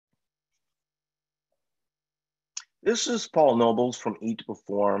This is Paul Nobles from Eat to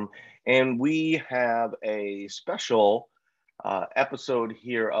Perform, and we have a special episode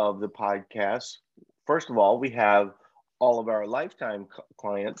here of the podcast. First of all, we have all of our lifetime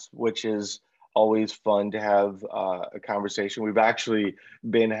clients, which is always fun to have a conversation. We've actually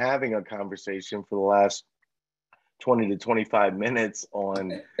been having a conversation for the last 20 to 25 minutes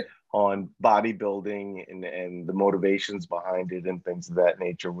on bodybuilding and the motivations behind it and things of that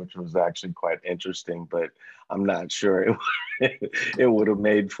nature, which was actually quite interesting, but I'm not sure it would have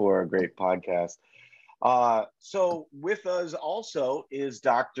made for a great podcast. So with us also is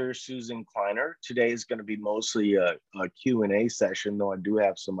Dr. Susan Kleiner. Today is going to be mostly a Q&A session, though I do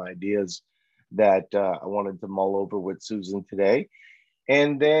have some ideas that I wanted to mull over with Susan today.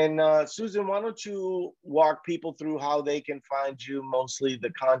 And then, Susan, why don't you walk people through how they can find you, mostly the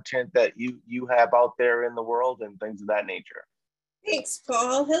content that you have out there in the world and things of that nature. Thanks,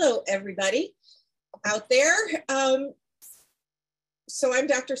 Paul. Hello, everybody out there. So I'm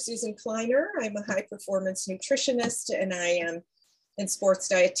Dr. Susan Kleiner. I'm a high performance nutritionist and I am a sports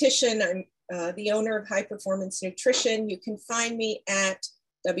dietitian. I'm the owner of High Performance Nutrition. You can find me at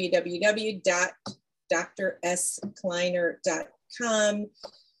www.drsKleiner.com.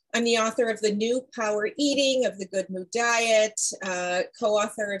 I'm the author of The New Power Eating, of The Good Mood Diet,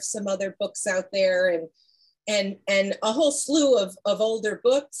 co-author of some other books out there, and a whole slew of older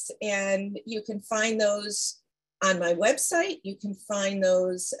books. And you can find those on my website. You can find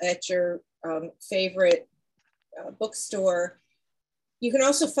those at your favorite bookstore. You can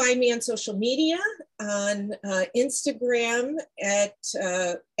also find me on social media, on Instagram at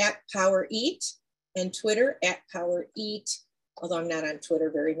Power Eat, and Twitter at Power Eat, although I'm not on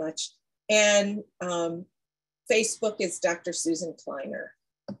Twitter very much. And Facebook is Dr. Susan Kleiner.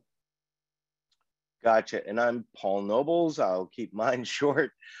 Gotcha. And I'm Paul Nobles. I'll keep mine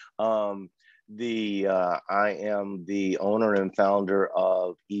short. I am the owner and founder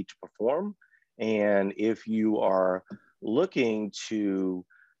of Eat to Perform. And if you are looking to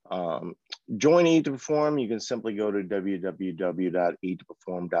join Eat to Perform, you can simply go to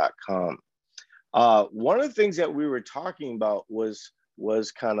www.eattoperform.com. One of the things that we were talking about was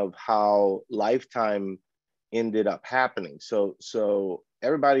kind of how Lifetime ended up happening. So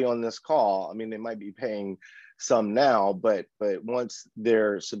everybody on this call, I mean, they might be paying some now, but once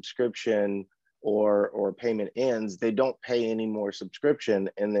their subscription or payment ends, they don't pay any more subscription,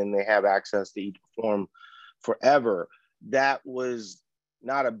 and then they have access to Eat to Perform forever. That was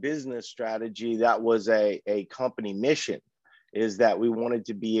not a business strategy. That was a company mission, is that we wanted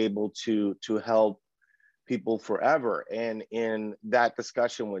to be able to help people forever. And in that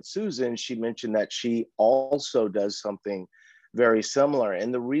discussion with Susan, she mentioned that she also does something very similar.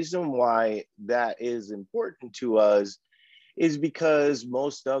 And the reason why that is important to us is because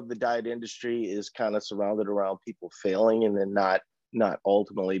most of the diet industry is kind of surrounded around people failing and then not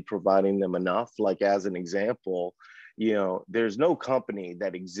ultimately providing them enough. Like, as an example, there's no company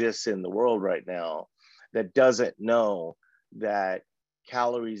that exists in the world right now that doesn't know that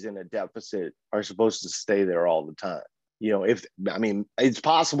calories in a deficit are supposed to stay there all the time. It's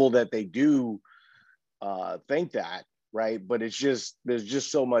possible that they do think that, right? But there's just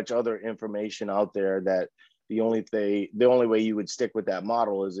so much other information out there that the only way you would stick with that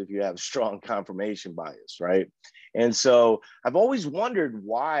model is if you have strong confirmation bias, right? And so I've always wondered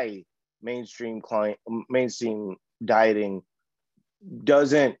why mainstream dieting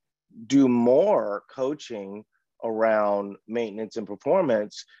doesn't do more coaching around maintenance and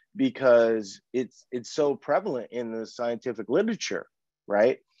performance, because it's so prevalent in the scientific literature,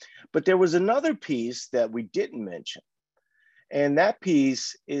 right? But there was another piece that we didn't mention, and that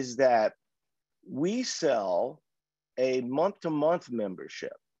piece is that we sell a month-to-month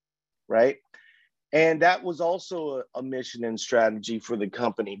membership, right? And that was also a mission and strategy for the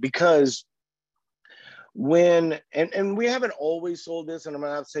company, because and we haven't always sold this, and I'm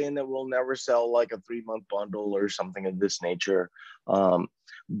not saying that we'll never sell like a 3-month bundle or something of this nature,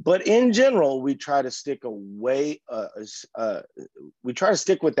 but in general, we try to stick with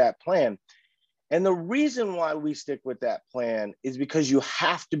that plan. And the reason why we stick with that plan is because you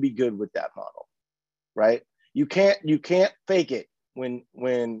have to be good with that model, right? You can't fake it when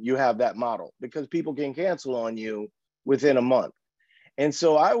you have that model, because people can cancel on you within a month. And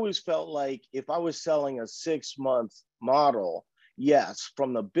so I always felt like if I was selling a 6-month model, yes,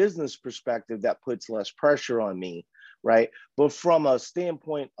 from the business perspective, that puts less pressure on me, right? But from a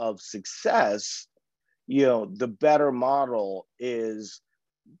standpoint of success, the better model is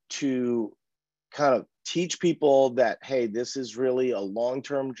to kind of teach people that, hey, this is really a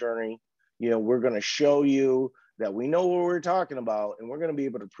long-term journey. We're going to show you that we know what we're talking about, and we're going to be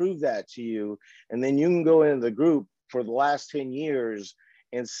able to prove that to you. And then you can go into the group for the last 10 years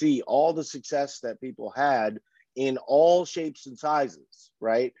and see all the success that people had in all shapes and sizes,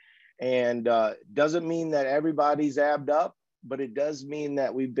 right? And doesn't mean that everybody's abbed up, but it does mean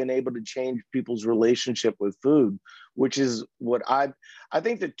that we've been able to change people's relationship with food, which is what I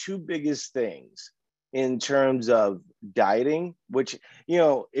think the two biggest things in terms of dieting, which, you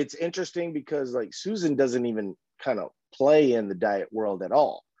know, it's interesting because like Susan doesn't even kind of play in the diet world at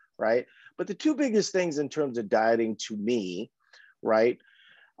all, right? But the two biggest things in terms of dieting to me, right?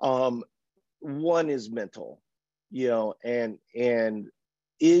 One is mental, you know, and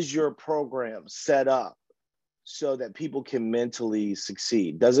is your program set up so that people can mentally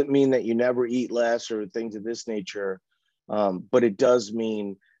succeed? Doesn't mean that you never eat less or things of this nature, but it does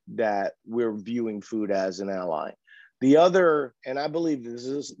mean that we're viewing food as an ally. The other, and I believe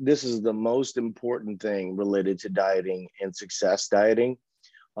this is the most important thing related to dieting and success dieting,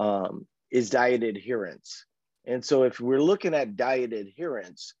 is diet adherence. And so if we're looking at diet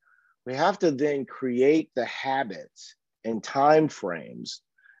adherence, we have to then create the habits and time frames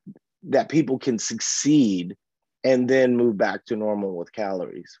that people can succeed and then move back to normal with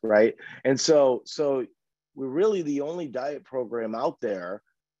calories, right? And so we're really the only diet program out there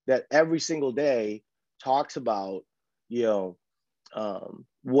that every single day talks about, you know,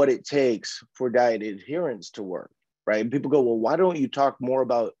 what it takes for diet adherence to work, right? And people go, well, why don't you talk more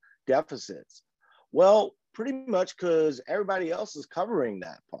about deficits? Well, pretty much because everybody else is covering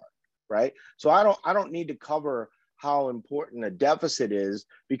that part, right? So I don't need to cover how important a deficit is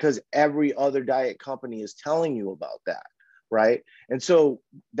because every other diet company is telling you about that, right? And so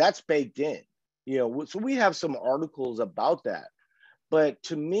that's baked in, you know, so we have some articles about that. But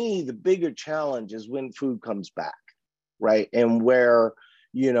to me, the bigger challenge is when food comes back, right? And where,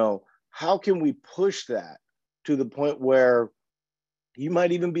 you know, how can we push that to the point where you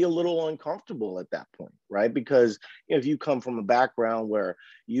might even be a little uncomfortable at that point, right? Because if you come from a background where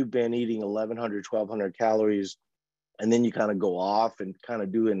you've been eating 1,100, 1,200 calories, and then you kind of go off and kind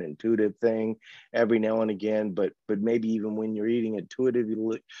of do an intuitive thing every now and again, but maybe even when you're eating intuitive,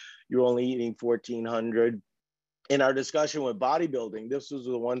 you're only eating 1,400. In our discussion with bodybuilding, this was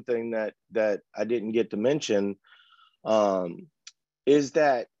the one thing that I didn't get to mention, is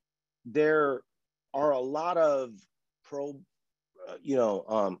that there are a lot of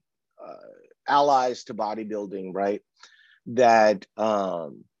allies to bodybuilding, right? That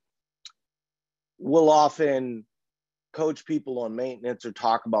will often coach people on maintenance or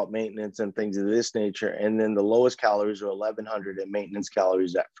talk about maintenance and things of this nature. And then the lowest calories are 1,100 and maintenance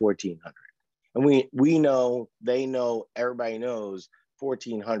calories at 1,400. And we know, they know, everybody knows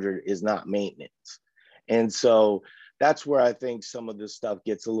 1,400 is not maintenance. And so that's where I think some of this stuff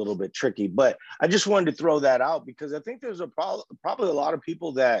gets a little bit tricky. But I just wanted to throw that out because I think there's probably a lot of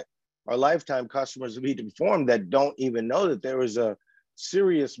people that are lifetime customers of Eat to Perform that don't even know that there was a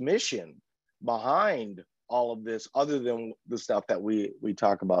serious mission behind all of this other than the stuff that we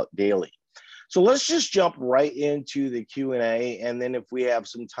talk about daily. So let's just jump right into the Q&A. And then if we have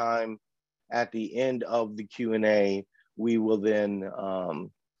some time at the end of the Q&A, we will then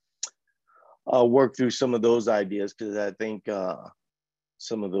work through some of those ideas because I think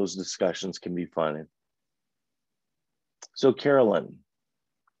some of those discussions can be fun. So Carolyn.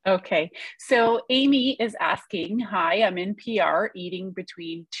 Okay, so Amy is asking, hi, I'm in PR, eating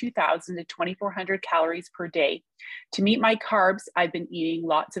between 2,000 to 2,400 calories per day. To meet my carbs, I've been eating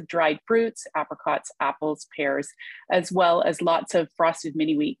lots of dried fruits, apricots, apples, pears, as well as lots of frosted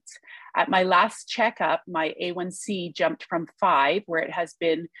mini wheats. At my last checkup, my A1C jumped from 5, where it has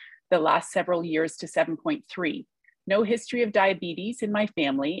been the last several years, to 7.3. No history of diabetes in my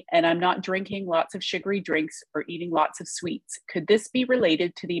family, and I'm not drinking lots of sugary drinks or eating lots of sweets. Could this be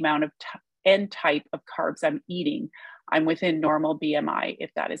related to the amount of and type of carbs I'm eating? I'm within normal BMI,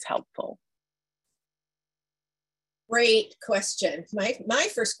 if that is helpful. Great question. My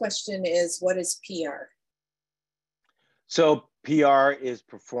first question is, what is PR? So PR is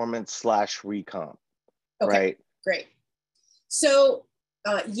performance/recomp, okay, right? Great. So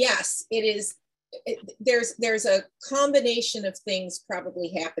yes, it is. There's a combination of things probably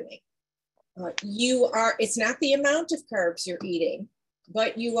happening. It's not the amount of carbs you're eating,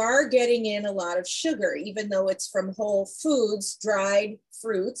 but you are getting in a lot of sugar, even though it's from whole foods. Dried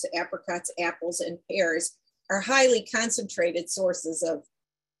fruits, apricots, apples, and pears are highly concentrated sources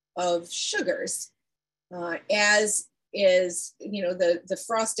of sugars, as is, you know, the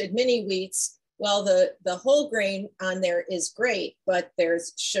frosted mini wheats. Well, the whole grain on there is great, but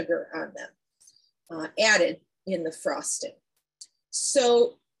there's sugar on them. Added in the frosting.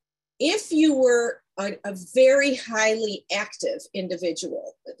 So if you were a very highly active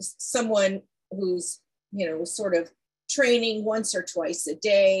individual, someone who's, you know, sort of training once or twice a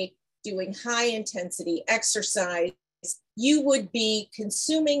day, doing high intensity exercise, you would be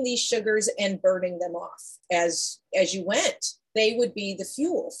consuming these sugars and burning them off as you went. They would be the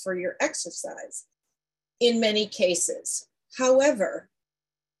fuel for your exercise in many cases. However,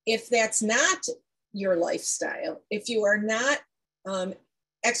 if that's not your lifestyle, if you are not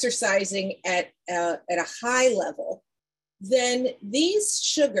exercising at a high level, then these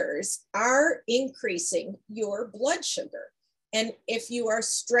sugars are increasing your blood sugar. And if you are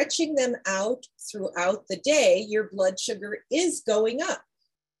stretching them out throughout the day, your blood sugar is going up.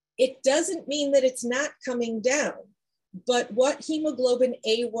 It doesn't mean that it's not coming down, but what hemoglobin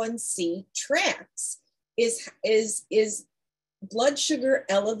A1C tracks is blood sugar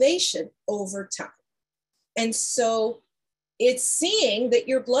elevation over time. And so it's seeing that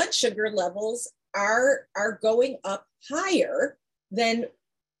your blood sugar levels are going up higher than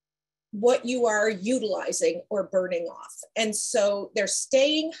what you are utilizing or burning off. And so they're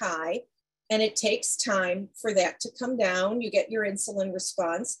staying high, and it takes time for that to come down. You get your insulin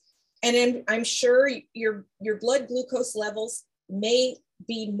response. And then I'm sure your blood glucose levels may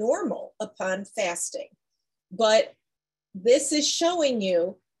be normal upon fasting, but this is showing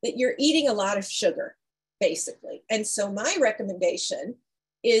you that you're eating a lot of sugar, basically. And so my recommendation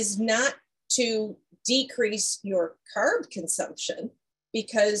is not to decrease your carb consumption,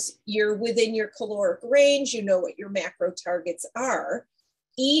 because you're within your caloric range, you know what your macro targets are.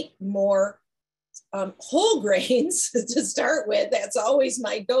 Eat more whole grains to start with. That's always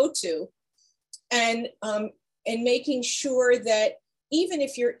my go-to. And making sure that even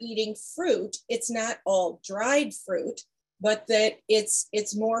if you're eating fruit, it's not all dried fruit, but that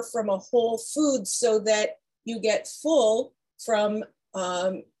it's more from a whole food, so that you get full from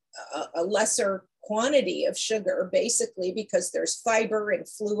a lesser quantity of sugar, basically, because there's fiber and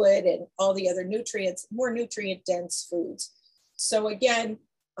fluid and all the other nutrients, more nutrient dense foods. So again,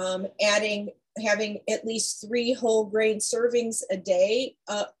 having at least 3 whole grain servings a day,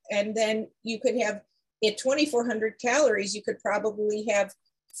 and then you could have, at 2,400 calories, you could probably have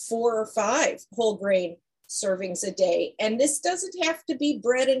 4 or 5 whole grain servings a day. And this doesn't have to be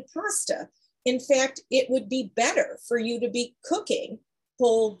bread and pasta. In fact, it would be better for you to be cooking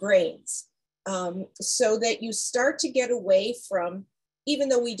whole grains, so that you start to get away from, even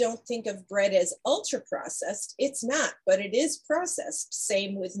though we don't think of bread as ultra processed, it's not, but it is processed.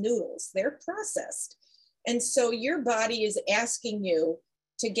 Same with noodles, they're processed. And so your body is asking you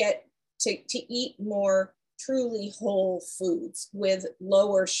to eat more truly whole foods with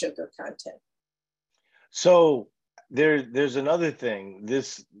lower sugar content. So there's another thing.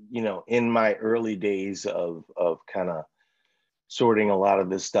 This, in my early days of kind of sorting a lot of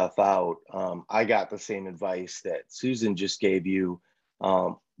this stuff out, I got the same advice that Susan just gave you.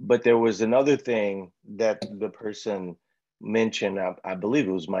 But there was another thing that the person mentioned. I believe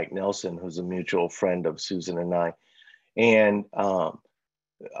it was Mike Nelson, who's a mutual friend of Susan and I. And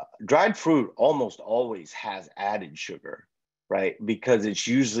dried fruit almost always has added sugar, right? Because it's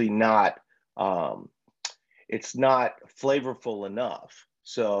usually not, it's not flavorful enough.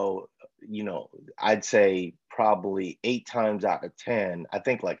 So, I'd say probably 8 times out of 10, I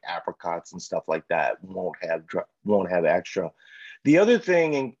think like apricots and stuff like that won't have extra. The other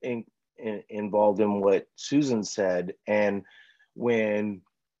thing involved in what Susan said, and when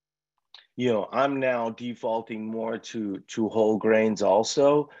I'm now defaulting more to whole grains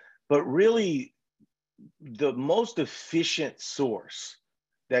also, but really the most efficient source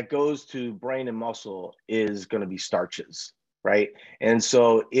that goes to brain and muscle is going to be starches, right? And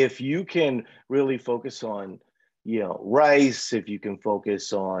so if you can really focus on, rice, if you can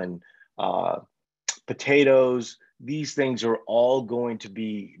focus on potatoes, these things are all going to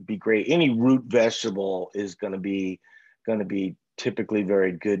be great. Any root vegetable is going to be typically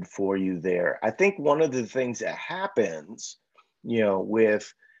very good for you there. I think one of the things that happens,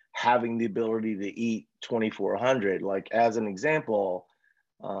 with having the ability to eat 2,400, like as an example,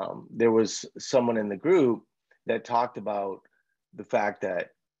 there was someone in the group that talked about the fact that,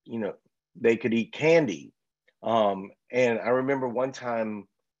 they could eat candy. And I remember one time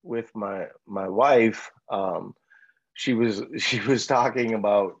with my wife, she was talking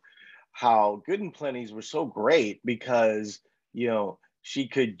about how Good and Plenty's were so great because, she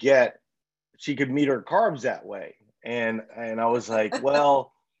could meet her carbs that way. And I was like,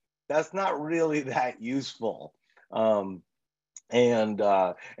 well, that's not really that useful. And then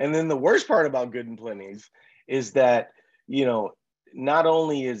the worst part about Good and Plenty's is that, not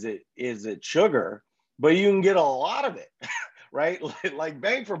only is it sugar, but you can get a lot of it, right? Like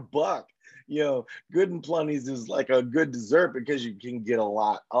bang for buck, Good and Plenty's is like a good dessert because you can get a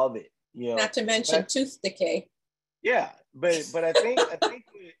lot of it, Not to mention tooth decay. Yeah, but I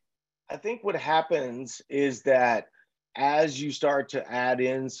think what happens is that as you start to add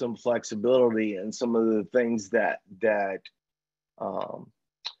in some flexibility and some of the things that um,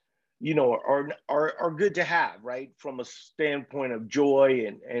 you know are good to have, right, from a standpoint of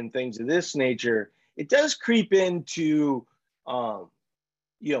joy and things of this nature, it does creep into um,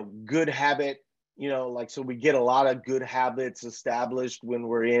 good habit, like, so we get a lot of good habits established when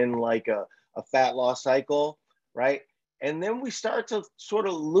we're in like a fat loss cycle, right? And then we start to sort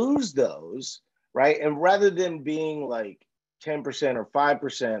of lose those, right? And rather than being like 10% or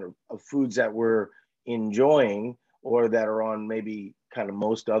 5% of foods that we're enjoying or that are on maybe kind of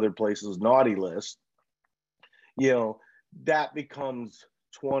most other places naughty list, you know, that becomes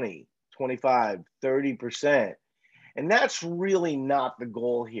 20, 25, 30%. And that's really not the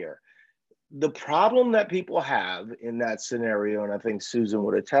goal here. The problem that people have in that scenario, and I think Susan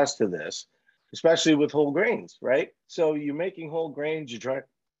would attest to this, especially with whole grains, right? So you're making whole grains, you're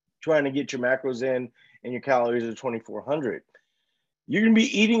trying to get your macros in, and your calories are 2,400. You're going to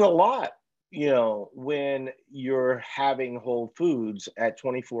be eating a lot, when you're having whole foods at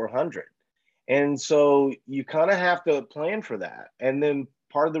 2,400. And so you kind of have to plan for that. And then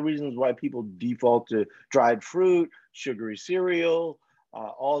part of the reasons why people default to dried fruit, sugary cereal,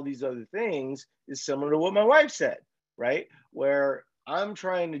 all these other things is similar to what my wife said, right? Where I'm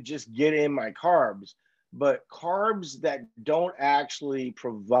trying to just get in my carbs, but carbs that don't actually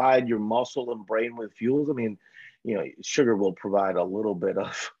provide your muscle and brain with fuels. I mean, sugar will provide a little bit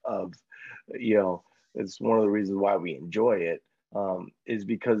of it's one of the reasons why we enjoy it, is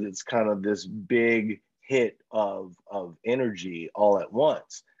because it's kind of this big hit of energy all at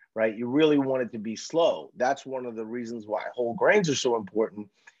once, right? You really want it to be slow. That's one of the reasons why whole grains are so important,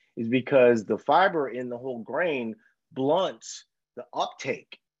 is because the fiber in the whole grain blunts the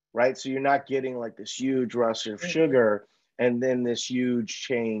uptake, right? So you're not getting like this huge rush of sugar and then this huge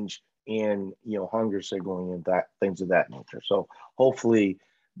change in, hunger signaling and that things of that nature. So hopefully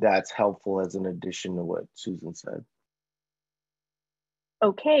that's helpful as an addition to what Susan said.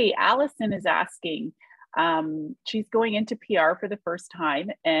 Okay, Allison is asking, she's going into PR for the first time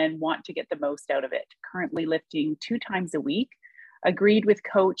and want to get the most out of it. Currently lifting 2 times a week. Agreed with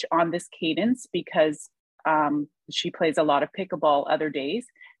coach on this cadence because she plays a lot of pickleball other days.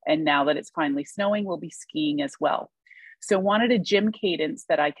 And now that it's finally snowing, we'll be skiing as well. So wanted a gym cadence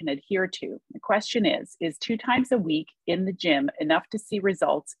that I can adhere to. The question is 2 times a week in the gym enough to see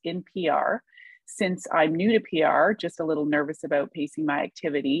results in PR? Since I'm new to PR, just a little nervous about pacing my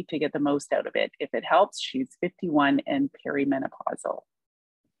activity to get the most out of it. If it helps, she's 51 and perimenopausal.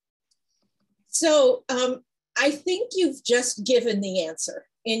 So I think you've just given the answer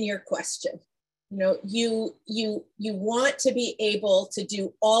in your question. You want to be able to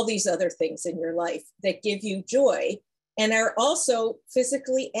do all these other things in your life that give you joy and are also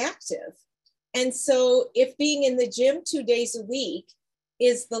physically active. And so if being in the gym 2 days a week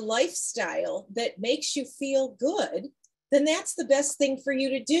is the lifestyle that makes you feel good, then that's the best thing for you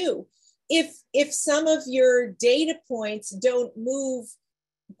to do. If some of your data points don't move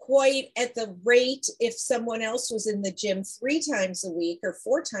quite at the rate if someone else was in the gym 3 times a week or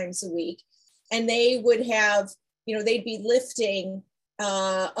 4 times a week, and they would have, they'd be lifting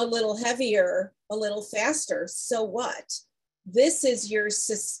a little heavier, a little faster, so what? This is your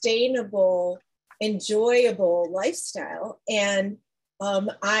sustainable, enjoyable lifestyle. And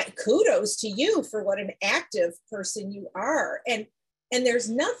kudos to you for what an active person you are. And there's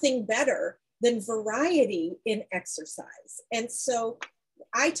nothing better than variety in exercise. And so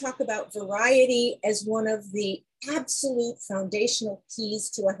I talk about variety as one of the absolute foundational keys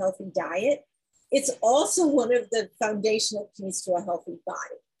to a healthy diet. It's also one of the foundational keys to a healthy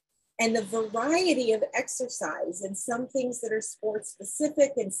body. And the variety of exercise, and some things that are sport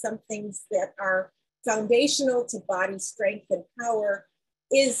specific and some things that are foundational to body strength and power,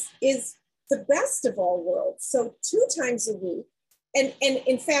 is the best of all worlds. So 2 times a week, and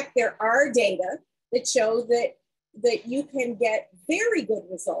in fact, there are data that show that you can get very good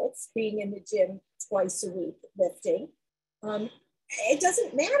results being in the gym twice a week lifting. It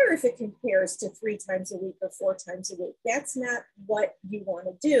doesn't matter if it compares to 3 times a week or 4 times a week. That's not what you want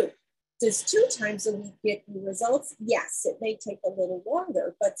to do. Does 2 times a week get you results? Yes, it may take a little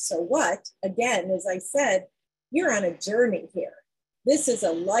longer, but so what? Again, as I said, you're on a journey here. This is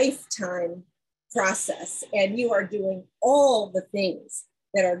a lifetime process, and you are doing all the things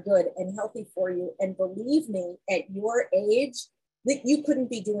that are good and healthy for you. And believe me, at your age, that you couldn't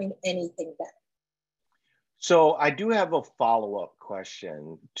be doing anything better. So I do have a follow-up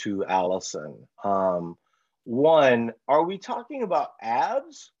question to Allison. One, are we talking about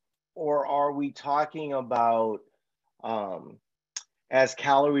abs, or are we talking about as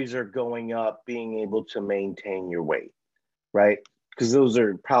calories are going up, being able to maintain your weight, right? Because those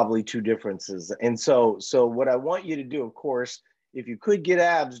are probably two differences. And so what I want you to do, of course, if you could get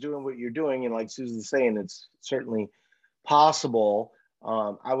abs doing what you're doing, and like Susan's saying, it's certainly possible.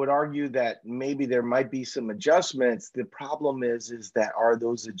 I would argue that maybe there might be some adjustments. The problem is that are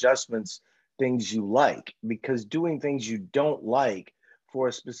those adjustments things you like? Because doing things you don't like for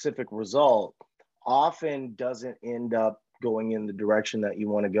a specific result often doesn't end up going in the direction that you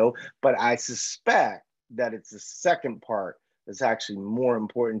want to go. But I suspect that it's the second part that's actually more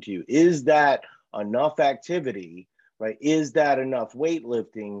important to you. Is that enough activity, right? Is that enough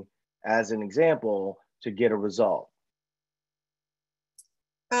weightlifting, as an example, to get a result?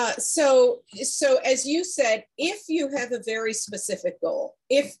 So as you said, if you have a very specific goal,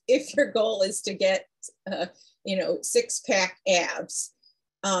 if your goal is to get, six-pack abs,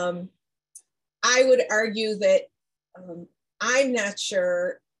 I would argue that I'm not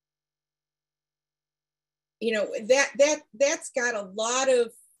sure, that's got a lot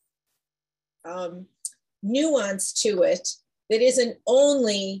of nuance to it that isn't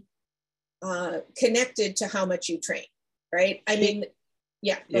only connected to how much you train, right? I mean,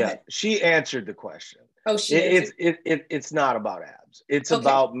 yeah, go ahead. She answered the question. Oh, it's not about abs. It's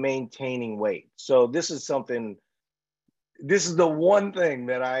about maintaining weight. So this is the one thing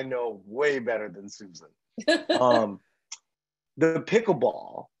that I know way better than Susan. The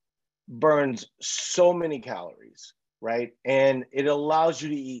pickleball burns so many calories, right? And it allows you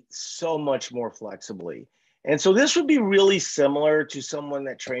to eat so much more flexibly. And so this would be really similar to someone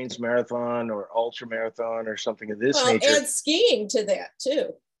that trains marathon or ultra marathon or something of this nature. And skiing to that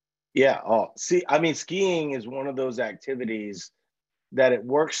too. Yeah. Skiing is one of those activities that it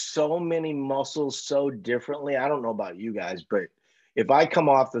works so many muscles so differently. I don't know about you guys, but if I come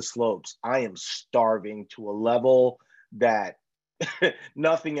off the slopes, I am starving to a level that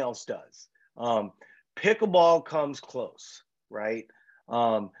nothing else does. Pickleball comes close, right?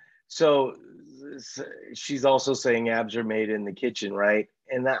 So she's also saying abs are made in the kitchen, right?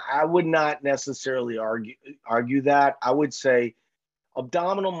 And I would not necessarily argue that. I would say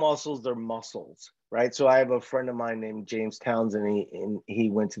abdominal muscles, they're muscles, right? So I have a friend of mine named James Townsend, and he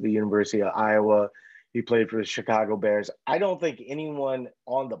went to the University of Iowa. He played for the Chicago Bears. I don't think anyone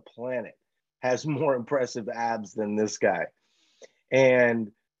on the planet has more impressive abs than this guy.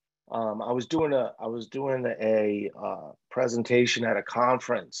 And I was doing a presentation at a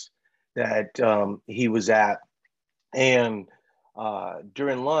conference that he was at, and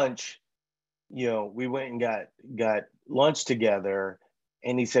during lunch, we went and got lunch together,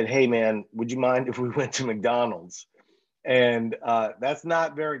 and he said, "Hey man, would you mind if we went to McDonald's?" And that's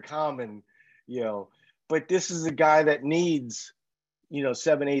not very common, but this is a guy that needs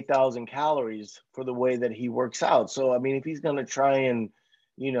 7,000-8,000 calories for the way that he works out. So I mean, if he's going to try and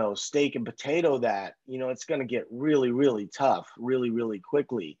steak and potato that, it's going to get really, really tough really, really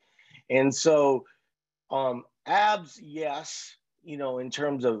quickly. And so abs, yes, in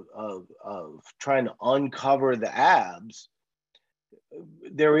terms of trying to uncover the abs,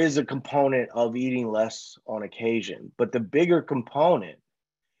 there is a component of eating less on occasion, but the bigger component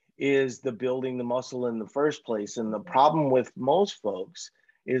is the building the muscle in the first place. And the problem with most folks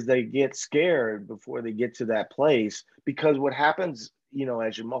is they get scared before they get to that place, because what happens,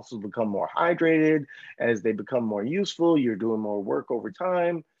 as your muscles become more hydrated, as they become more useful, you're doing more work over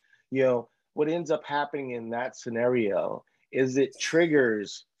time, what ends up happening in that scenario is it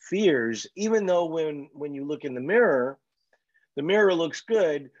triggers fears, even though when you look in the mirror looks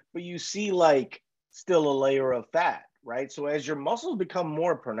good, but you see like still a layer of fat, right? So as your muscles become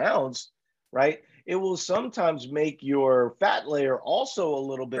more pronounced, right, it will sometimes make your fat layer also a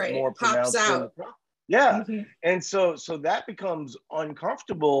little bit more pronounced. Pops out. Yeah. Mm-hmm. And so that becomes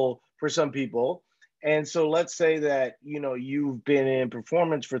uncomfortable for some people. And so let's say that, you've been in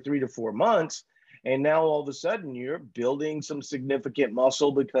performance for 3 to 4 months, and now all of a sudden you're building some significant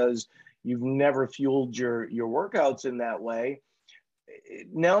muscle because you've never fueled your workouts in that way.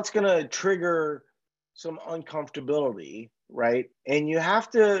 Now it's going to trigger some uncomfortability, right? And you have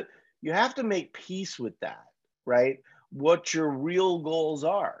to make peace with that, right? What your real goals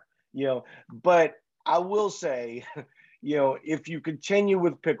are, but I will say, if you continue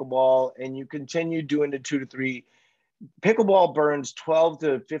with pickleball and you continue doing the 2 to 3, pickleball burns 12 to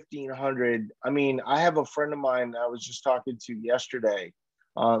 1,500. I mean, I have a friend of mine I was just talking to yesterday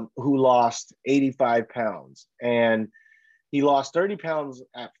who lost 85 pounds, and he lost 30 pounds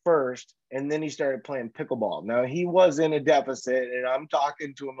at first, and then he started playing pickleball. Now, he was in a deficit, and I'm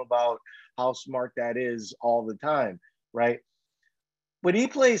talking to him about how smart that is all the time, right? But he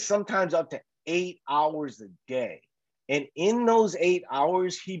plays sometimes up to 8 hours a day. And in those 8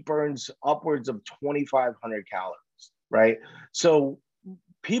 hours, he burns upwards of 2,500 calories, right? So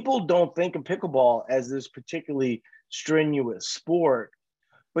people don't think of pickleball as this particularly strenuous sport,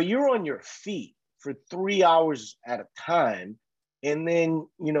 but you're on your feet for 3 hours at a time. And then,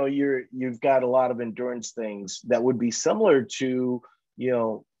 you've got a lot of endurance things that would be similar to,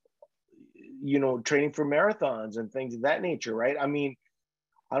 training for marathons and things of that nature, right? I mean,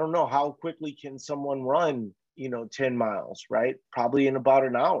 I don't know, how quickly can someone run, 10 miles, right? Probably in about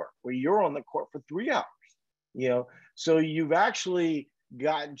an hour, where you're on the court for 3 hours, So you've actually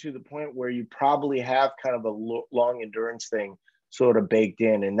gotten to the point where you probably have kind of a long endurance thing sort of baked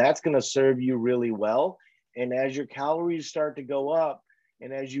in, and that's going to serve you really well. And as your calories start to go up,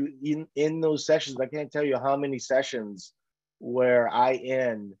 and as you in those sessions, I can't tell you how many sessions where I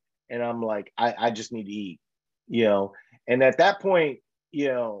end and I'm like, I just need to eat, and at that point,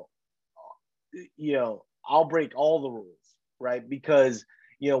 I'll break all the rules, right? Because,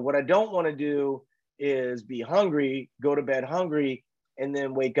 what I don't want to do is be hungry, go to bed hungry, and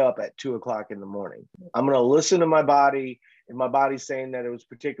then wake up at 2:00 in the morning. I'm going to listen to my body, and my body's saying that it was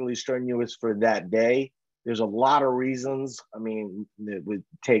particularly strenuous for that day. There's a lot of reasons. I mean, it would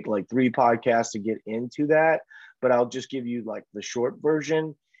take like 3 podcasts to get into that, but I'll just give you like the short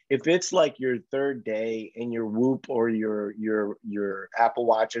version. If it's like your 3rd day and your Whoop or your Apple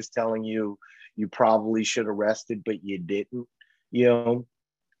Watch is telling you probably should have rested, but you didn't,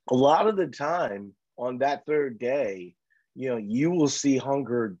 a lot of the time on that 3rd day, you will see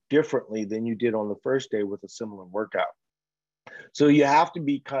hunger differently than you did on the 1st day with a similar workout. So you have to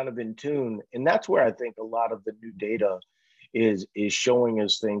be kind of in tune. And that's where I think a lot of the new data is showing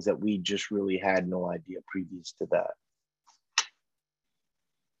us things that we just really had no idea previous to that.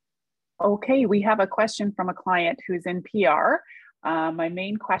 Okay, we have a question from a client who's in PR. My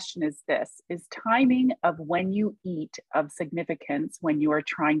main question is this: is timing of when you eat of significance when you are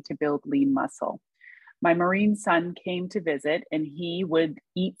trying to build lean muscle? My Marine son came to visit and he would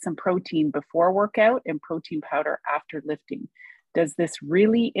eat some protein before workout and protein powder after lifting. Does this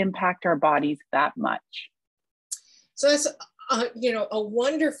really impact our bodies that much? So that's a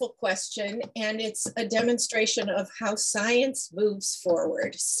wonderful question, and it's a demonstration of how science moves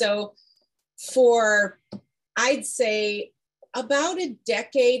forward. So for, I'd say, about a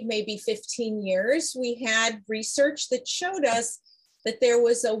decade, maybe 15 years, we had research that showed us that there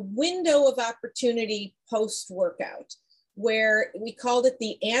was a window of opportunity post-workout where we called it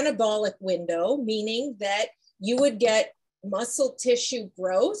the anabolic window, meaning that you would get muscle tissue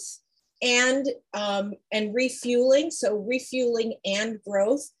growth and refueling, so refueling and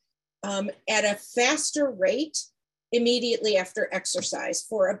growth at a faster rate immediately after exercise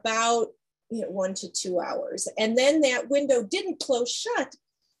for about 1 to 2 hours. And then that window didn't close shut,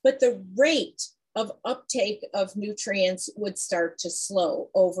 but the rate of uptake of nutrients would start to slow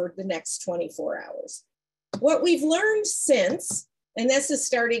over the next 24 hours. What we've learned since, and this is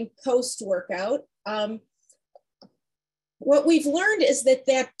starting post-workout, what we've learned is that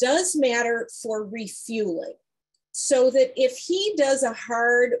does matter for refueling. So that if he does a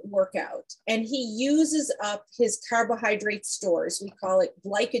hard workout and he uses up his carbohydrate stores, we call it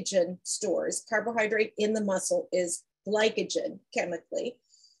glycogen stores. Carbohydrate in the muscle is glycogen chemically.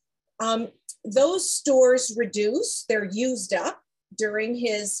 Those stores reduce, they're used up during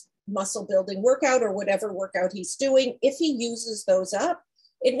his muscle building workout or whatever workout he's doing. If he uses those up,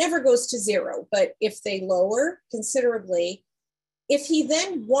 it never goes to 0, but if they lower considerably, if he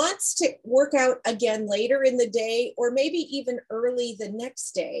then wants to work out again later in the day, or maybe even early the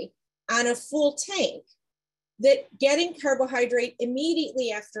next day on a full tank, that getting carbohydrate immediately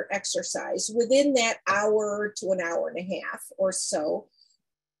after exercise within that hour to an hour and a half or so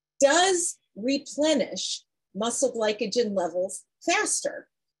does replenish muscle glycogen levels faster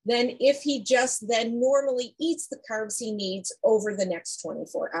than if he just then normally eats the carbs he needs over the next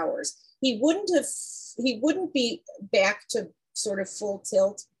 24 hours. He wouldn't be back to sort of full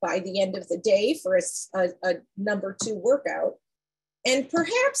tilt by the end of the day for a number 2 workout. And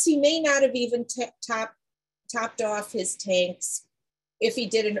perhaps he may not have even topped off his tanks if he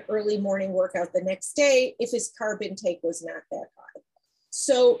did an early morning workout the next day, if his carb intake was not that high.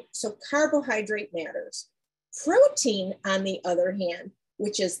 So carbohydrate matters. Protein, on the other hand,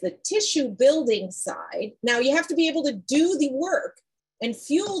 which is the tissue building side. Now you have to be able to do the work and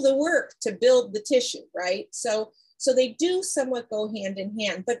fuel the work to build the tissue, right? So they do somewhat go hand in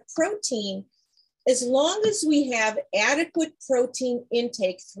hand, but protein, as long as we have adequate protein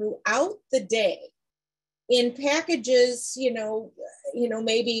intake throughout the day in packages,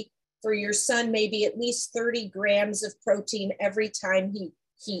 maybe for your son, maybe at least 30 grams of protein every time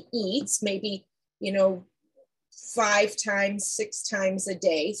he eats, maybe, 5 times, 6 times a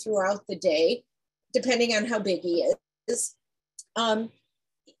day throughout the day, depending on how big he is.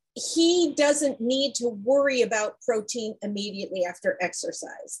 He doesn't need to worry about protein immediately after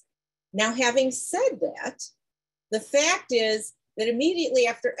exercise. Now, having said that, the fact is that immediately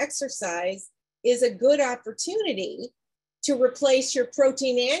after exercise is a good opportunity to replace your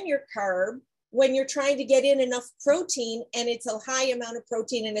protein and your carb when you're trying to get in enough protein, and it's a high amount of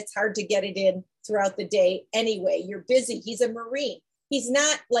protein and it's hard to get it in throughout the day anyway. You're busy. He's a Marine. He's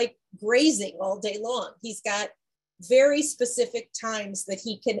not like grazing all day long. He's got very specific times that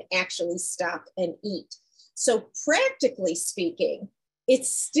he can actually stop and eat. So practically speaking, it's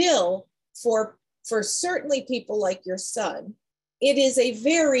still for certainly people like your son, it is a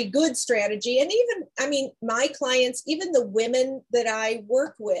very good strategy. And even, I mean, my clients, even the women that I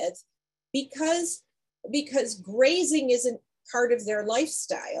work with, because grazing isn't part of their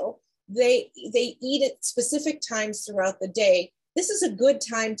lifestyle, they eat at specific times throughout the day. This is a good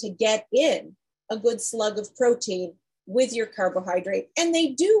time to get in a good slug of protein with your carbohydrate. And they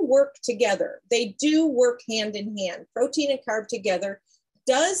do work together. They do work hand in hand. Protein and carb together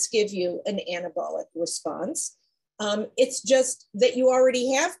does give you an anabolic response. It's just that you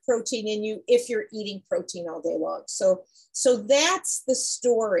already have protein in you if you're eating protein all day long. So that's the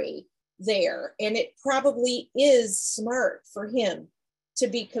story there. And it probably is smart for him to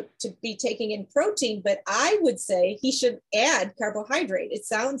be taking in protein, but I would say he should add carbohydrate. It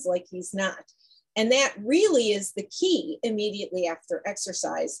sounds like he's not. And that really is the key immediately after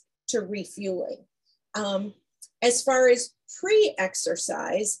exercise to refueling. As far as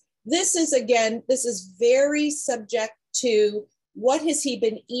pre-exercise, this is very subject to what has he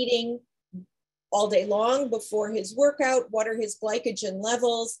been eating all day long before his workout? What are his glycogen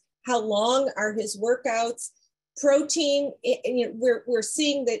levels? How long are his workouts? Protein, we're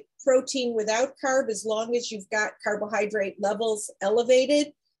seeing that protein without carb, as long as you've got carbohydrate levels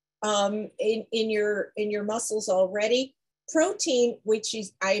elevated in your muscles already. Protein, which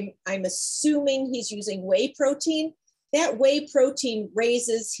is I'm assuming he's using whey protein. That whey protein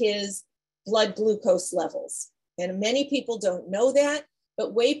raises his blood glucose levels. And many people don't know that,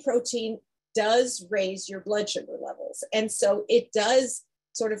 but whey protein does raise your blood sugar levels. And so it does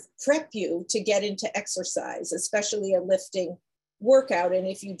sort of prep you to get into exercise, especially a lifting workout. And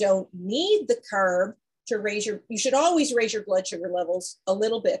if you don't need the carb to you should always raise your blood sugar levels a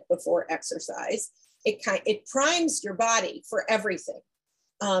little bit before exercise. It primes your body for everything.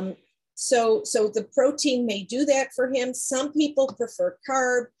 So the protein may do that for him. Some people prefer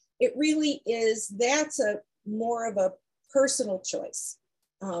carb. It really is, that's more of a personal choice,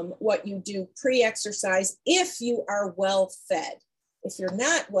 what you do pre-exercise if you are well fed. If you're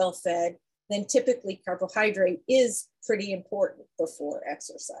not well fed, then typically carbohydrate is pretty important before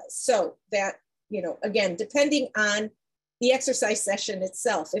exercise. So that, again, depending on the exercise session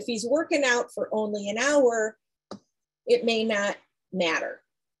itself, if he's working out for only an hour, it may not matter.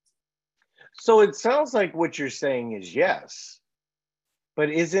 So it sounds like what you're saying is yes, but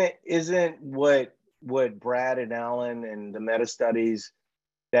isn't what Brad and Alan and the meta studies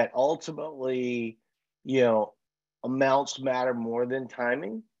that ultimately, amounts matter more than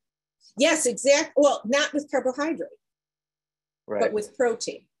timing? Yes, exactly. Well, not with carbohydrate, right, but with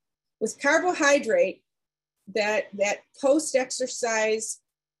protein. With carbohydrate, that post-exercise,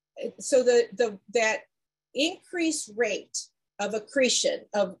 so that increased rate of accretion,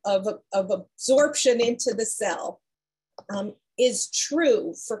 of absorption into the cell is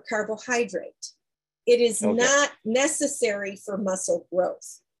true for carbohydrate. It is not necessary for muscle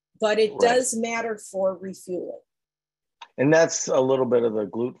growth, but it does matter for refueling. And that's a little bit of the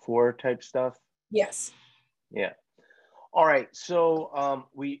GLUT4 type stuff? Yes. Yeah. All right. So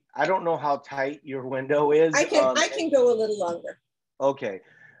I don't know how tight your window is. I can go a little longer. Okay.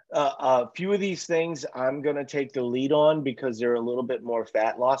 A few of these things I'm going to take the lead on because they're a little bit more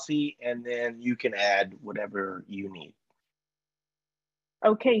fat lossy, and then you can add whatever you need.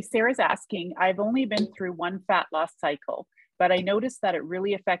 Okay, Sarah's asking, I've only been through one fat loss cycle, but I noticed that it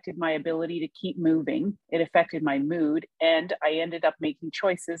really affected my ability to keep moving. It affected my mood, and I ended up making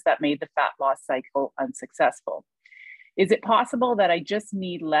choices that made the fat loss cycle unsuccessful. Is it possible that I just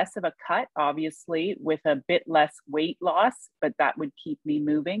need less of a cut, obviously, with a bit less weight loss, but that would keep me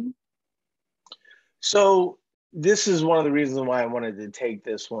moving? So this is one of the reasons why I wanted to take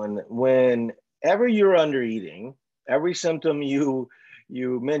this one. Whenever you're under eating, every symptom you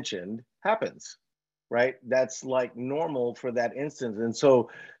mentioned happens, right? That's like normal for that instance. And so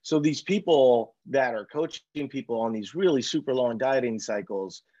these people that are coaching people on these really super long dieting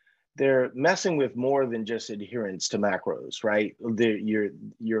cycles, they're messing with more than just adherence to macros, right?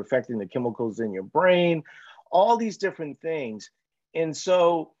 You're affecting the chemicals in your brain. all these different things. And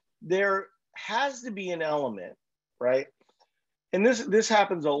so there has to be an element, right? And this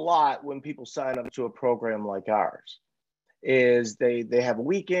happens a lot when people sign up to a program like ours, is they have a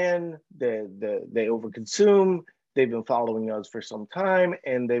weekend, they overconsume, they've been following us for some time,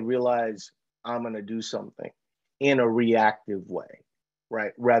 and they realize I'm going to do something in a reactive way,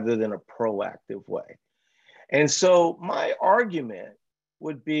 right? Rather than a proactive way. And so my argument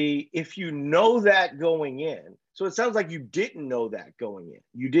would be, if you know that going in, so it sounds like you didn't know that going in.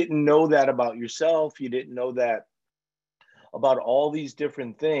 You didn't know that about yourself. You didn't know that about all these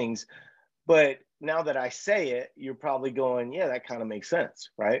different things. But now that I say it, you're probably going, yeah, that kind of makes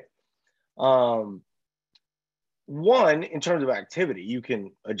sense, right? One, in terms of activity, you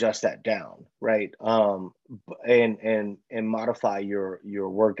can adjust that down, right? And modify your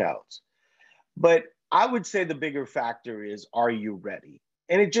workouts. But I would say the bigger factor is, are you ready?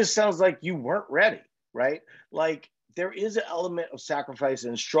 And it just sounds like you weren't ready, right? Like, there is an element of sacrifice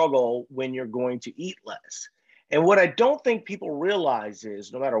and struggle when you're going to eat less. And what I don't think people realize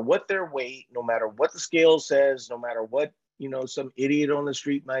is, no matter what their weight, no matter what the scale says, no matter what, some idiot on the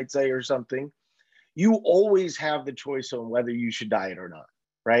street might say or something, you always have the choice on whether you should diet or not,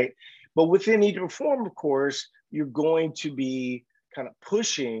 right? But within each reform, of course, you're going to be kind of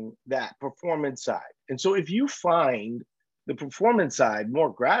pushing that performance side. And so if you find the performance side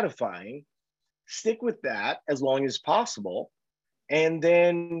more gratifying, stick with that as long as possible, and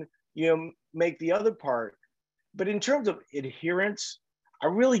then, make the other part. But in terms of adherence, I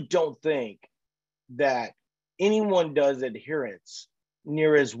really don't think that anyone does adherence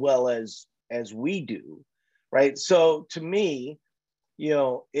near as well as we do, right? So to me,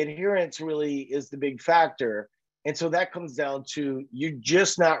 adherence really is the big factor. And so that comes down to, you're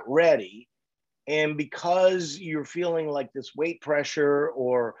just not ready. And because you're feeling like this weight pressure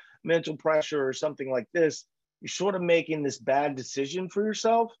or mental pressure or something like this, you're sort of making this bad decision for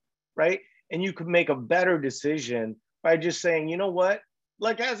yourself, right? And you could make a better decision by just saying, you know what?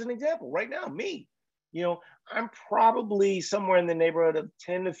 Like, as an example, right now, me, I'm probably somewhere in the neighborhood of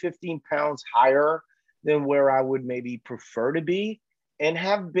 10 to 15 pounds higher than where I would maybe prefer to be, and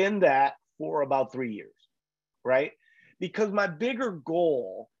have been that for about 3 years, right? Because my bigger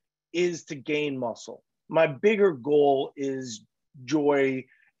goal is to gain muscle. My bigger goal is joy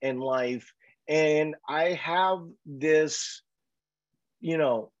and life. And I have this,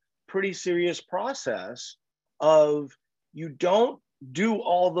 pretty serious process of, you don't do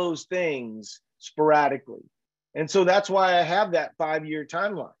all those things sporadically. And so that's why I have that 5-year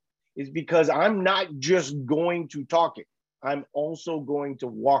timeline, is because I'm not just going to talk it, I'm also going to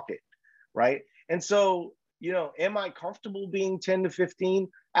walk it, right? And so, am I comfortable being 10 to 15?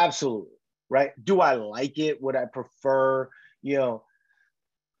 Absolutely, right? Do I like it? Would I prefer,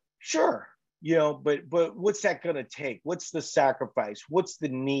 sure, but what's that going to take? What's the sacrifice? What's the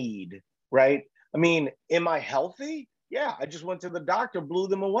need, right? I mean, am I healthy? Yeah, I just went to the doctor, blew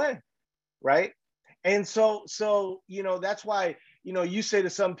them away, right? And so, that's why, you say to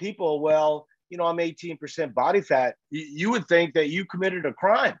some people, well, I'm 18% body fat. You would think that you committed a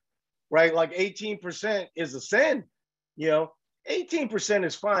crime, right? Like 18% is a sin, 18%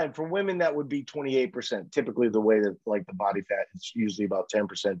 is fine. For women, that would be 28%, typically, the way that, like, the body fat is usually about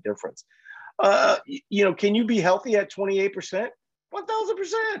 10% difference. Can you be healthy at 28%?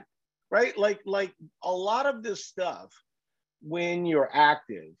 1000%, right? Like a lot of this stuff, when you're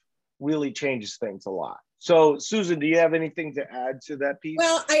active, really changes things a lot. So, Susan, do you have anything to add to that piece?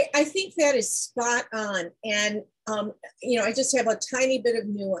 Well, I think that is spot on. And, I just have a tiny bit of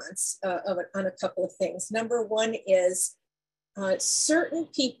nuance on a couple of things. Number one is, certain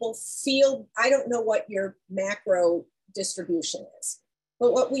people feel, I don't know what your macro distribution is,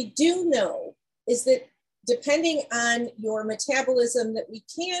 but what we do know is that, depending on your metabolism,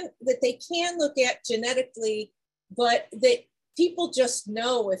 that they can look at genetically, but that people just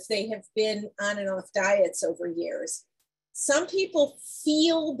know if they have been on and off diets over years. Some people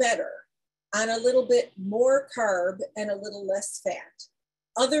feel better on a little bit more carb and a little less fat.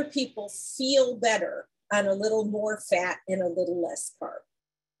 Other people feel better on a little more fat and a little less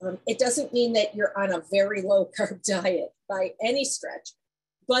carb. It doesn't mean that you're on a very low carb diet by any stretch,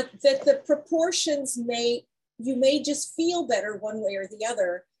 but that the proportions you may just feel better one way or the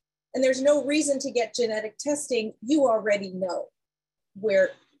other. And there's no reason to get genetic testing. You already know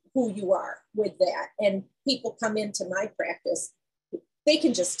who you are with that. And people come into my practice, they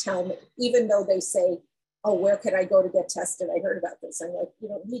can just tell me, even though they say, oh, where could I go to get tested? I heard about this. I'm like, you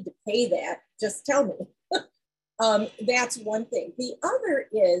don't need to pay that. Just tell me. That's one thing. The other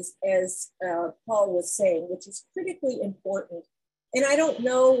is, as Paul was saying, which is critically important, And I don't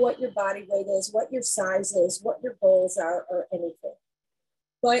know what your body weight is, what your size is, what your goals are, or anything.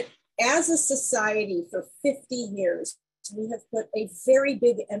 But as a society for 50 years, we have put a very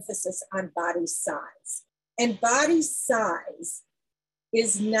big emphasis on body size. And body size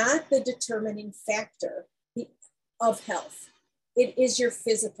is not the determining factor of health. It is your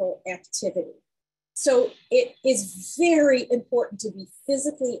physical activity. So it is very important to be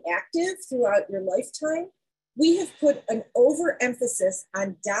physically active throughout your lifetime. We have put an overemphasis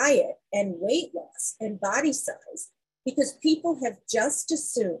on diet and weight loss and body size because people have just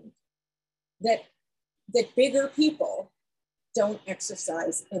assumed that bigger people don't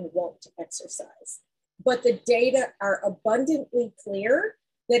exercise and won't exercise. But the data are abundantly clear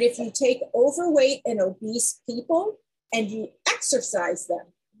that if you take overweight and obese people and you exercise them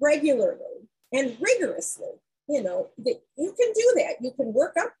regularly and rigorously, you know, that you can do that. You can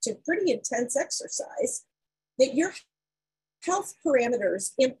work up to pretty intense exercise, that your health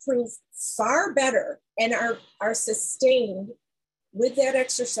parameters improve far better and are sustained with that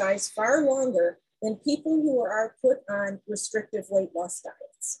exercise far longer than people who are put on restrictive weight loss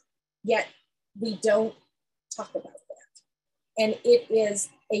diets. Yet we don't talk about that. And it is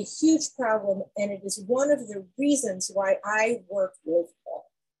a huge problem. And it is one of the reasons why I work with Paul,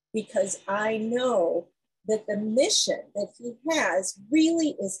 because I know that the mission that he has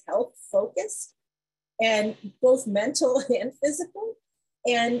really is health focused, and both mental and physical.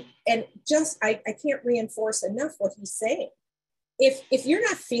 And just, I can't reinforce enough what he's saying. If you're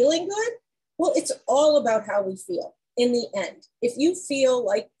not feeling good, well, it's all about how we feel in the end. If you feel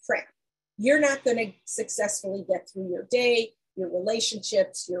like crap, you're not going to successfully get through your day, your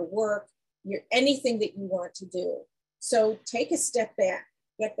relationships, your work, anything that you want to do. So take a step back,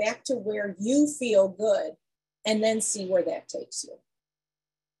 get back to where you feel good, and then see where that takes you.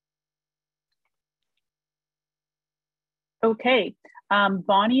 Okay.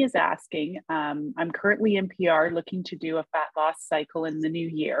 Bonnie is asking, I'm currently in PR looking to do a fat loss cycle in the new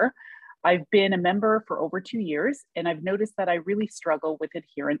year. I've been a member for over 2 years, and I've noticed that I really struggle with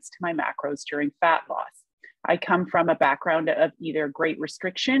adherence to my macros during fat loss. I come from a background of either great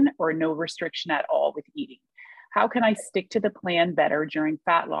restriction or no restriction at all with eating. How can I stick to the plan better during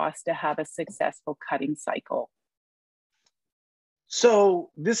fat loss to have a successful cutting cycle?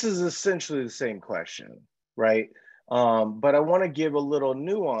 So this is essentially the same question, right? But I want to give a little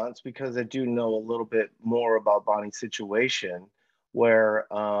nuance because I do know a little bit more about Bonnie's situation, where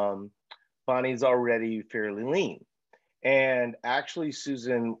Bonnie's already fairly lean. And actually,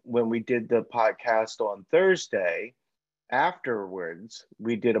 Susan, when we did the podcast on Thursday, afterwards,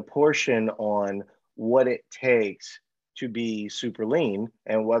 we did a portion on what it takes to be super lean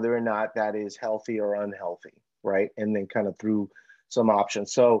and whether or not that is healthy or unhealthy, right? And then kind of through some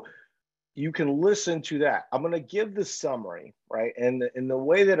options. So you can listen to that. I'm going to give the summary, right? And the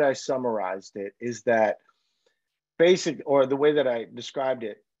way that I summarized it is that the way that I described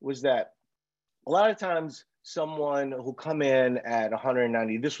it was that a lot of times someone who come in at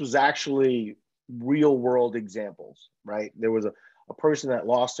 190, this was actually real world examples, right? There was a person that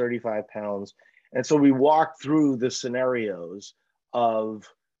lost 35 pounds. And so we walked through the scenarios of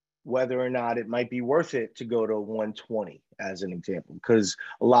whether or not it might be worth it to go to 120 as an example, because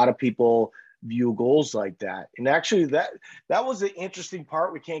a lot of people view goals like that. And actually that was the interesting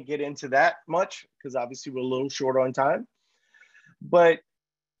part. We can't get into that much because obviously we're a little short on time. But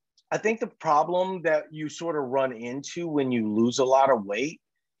I think the problem that you sort of run into when you lose a lot of weight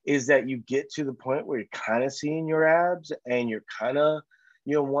is that you get to the point where you're kind of seeing your abs and you're kind of,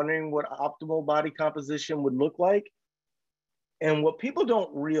 wondering what optimal body composition would look like. And what people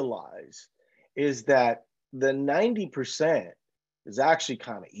don't realize is that the 90% is actually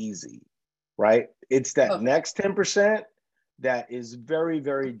kind of easy, right? It's that next 10% that is very,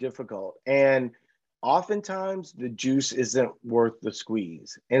 very difficult. And oftentimes the juice isn't worth the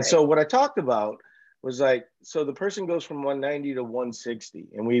squeeze. And so what I talked about was like, so the person goes from 190 to 160,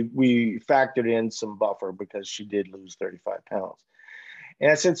 and we factored in some buffer because she did lose 35 pounds.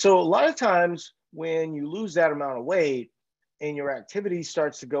 And I said, so a lot of times when you lose that amount of weight and your activity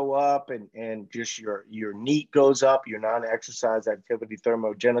starts to go up and just your NEAT goes up, your non-exercise activity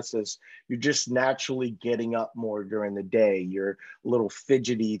thermogenesis, you're just naturally getting up more during the day. You're a little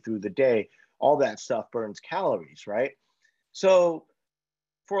fidgety through the day. All that stuff burns calories, right? So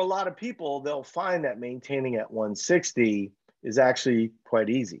for a lot of people, they'll find that maintaining at 160 is actually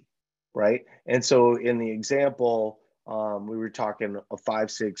quite easy, right? And so in the example, we were talking a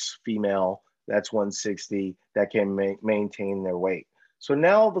 5'6" female, that's 160, that can maintain their weight. So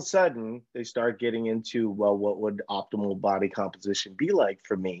now all of a sudden they start getting into, well, what would optimal body composition be like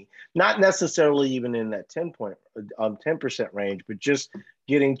for me? Not necessarily even in that 10% range, but just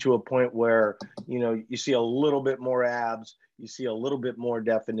getting to a point where, you know, you see a little bit more abs, you see a little bit more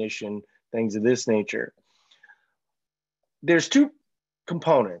definition, things of this nature. There's two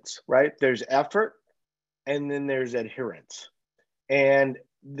components, right? There's effort and then there's adherence. And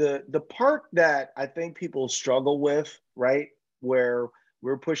the part that I think people struggle with, right, where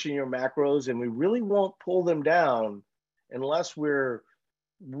we're pushing your macros and we really won't pull them down unless we're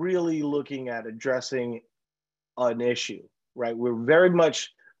really looking at addressing an issue, right? We're very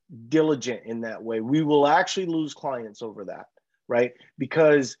much diligent in that way. We will actually lose clients over that, right?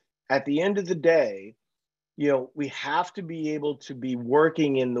 Because at the end of the day, you know, we have to be able to be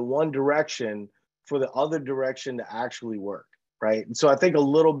working in the one direction for the other direction to actually work, right? And so I think a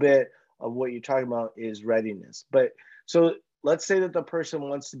little bit of what you're talking about is readiness. But so let's say that the person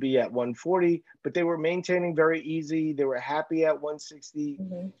wants to be at 140, but they were maintaining very easy. They were happy at 160.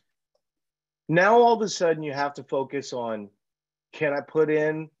 Mm-hmm. Now, all of a sudden you have to focus on, can I put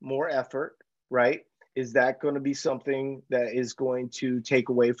in more effort, right? Is that going to be something that is going to take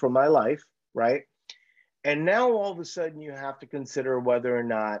away from my life, right? And now all of a sudden you have to consider whether or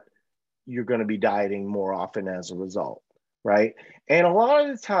not you're going to be dieting more often as a result, right? And a lot of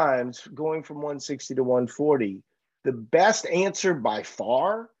the times going from 160 to 140, the best answer by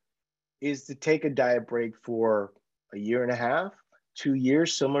far is to take a diet break for a year and a half, 2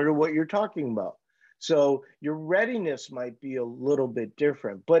 years, similar to what you're talking about. So your readiness might be a little bit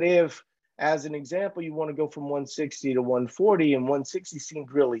different. But if, as an example, you want to go from 160 to 140 and 160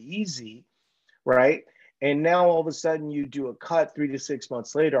 seemed really easy, right? And now all of a sudden you do a cut 3 to 6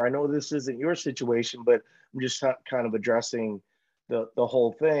 months later. I know this isn't your situation, but I'm just kind of addressing the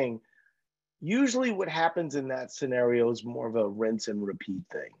whole thing. Usually what happens in that scenario is more of a rinse and repeat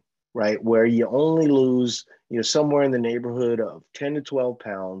thing, right? Where you only lose, you know, somewhere in the neighborhood of 10 to 12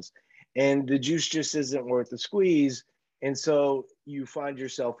 pounds and the juice just isn't worth the squeeze. And so you find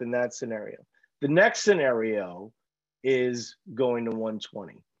yourself in that scenario. The next scenario is going to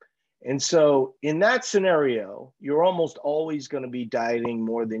 120. And so in that scenario, you're almost always going to be dieting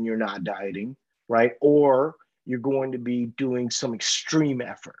more than you're not dieting, right? Or you're going to be doing some extreme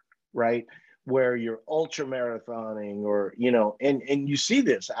effort, right? Where you're ultra marathoning or, you know, and you see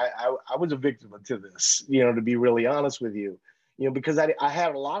this, I was a victim to this, you know, to be really honest with you, you know, because I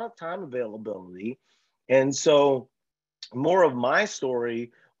had a lot of time availability. And so more of my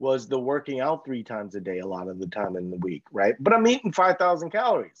story was the working out 3 times a day, a lot of the time in the week, right? But I'm eating 5,000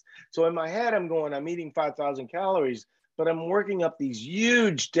 calories. So in my head, I'm going, I'm eating 5,000 calories, but I'm working up these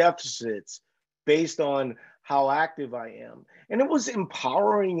huge deficits based on how active I am. And it was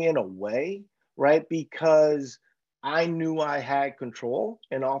empowering in a way, right? Because I knew I had control.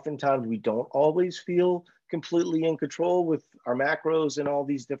 And oftentimes we don't always feel completely in control with our macros and all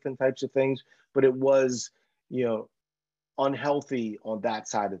these different types of things, but it was, you know, unhealthy on that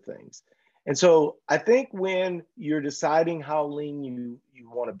side of things. And so I think when you're deciding how lean you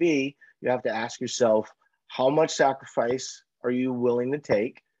want to be, you have to ask yourself, how much sacrifice are you willing to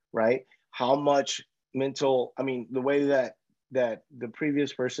take, right? How much mental, I mean, the way that the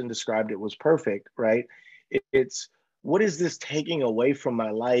previous person described it was perfect, right? It's, what is this taking away from my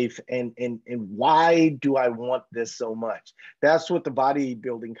life, and why do I want this so much? That's what the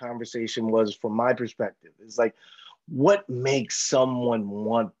bodybuilding conversation was from my perspective. It's like, what makes someone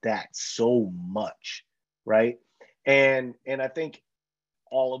want that so much, right? And I think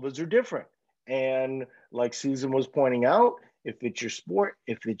all of us are different. And like Susan was pointing out, if it's your sport,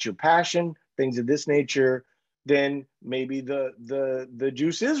 if it's your passion, things of this nature, then maybe the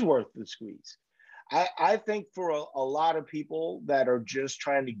juice is worth the squeeze. I think for a lot of people that are just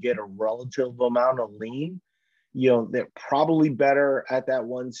trying to get a relative amount of lean, you know, they're probably better at that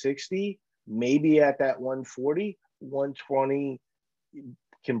 160, maybe at that 140. 120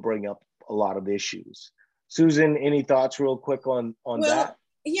 can bring up a lot of issues. Susan, any thoughts real quick on that?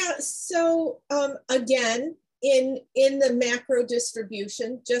 Yeah, so again, in the macro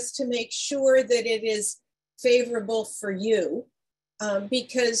distribution, just to make sure that it is favorable for you,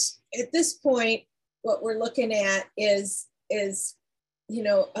 because at this point, what we're looking at is you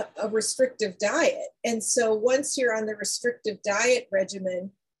know, a restrictive diet. And so once you're on the restrictive diet regimen,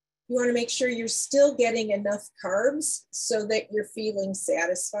 you want to make sure you're still getting enough carbs so that you're feeling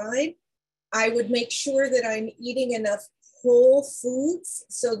satisfied. I would make sure that I'm eating enough whole foods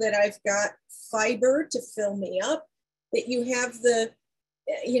so that I've got fiber to fill me up, that you have the,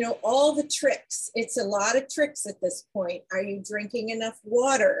 you know, all the tricks. It's a lot of tricks at this point. Are you drinking enough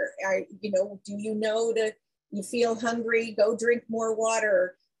water? You know, do you know to You feel hungry, go drink more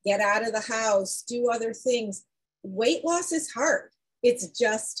water, get out of the house, do other things. Weight loss is hard. It's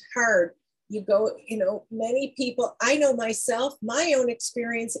just hard. You go, many people, I know myself, my own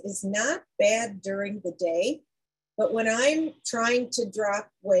experience is not bad during the day, but when I'm trying to drop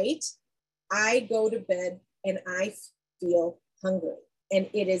weight, I go to bed and I feel hungry, and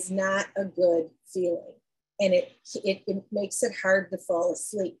it is not a good feeling. And it makes it hard to fall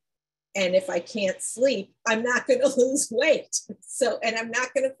asleep. And if I can't sleep, I'm not going to lose weight. So, and I'm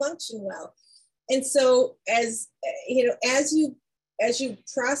not going to function well. And so as you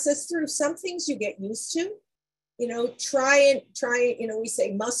process through, some things you get used to, try, we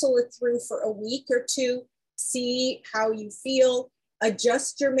say muscle it through for a week or two, see how you feel,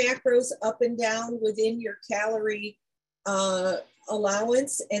 adjust your macros up and down within your calorie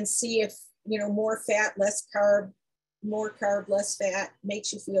allowance, and see if, more fat, less carb, more carb, less fat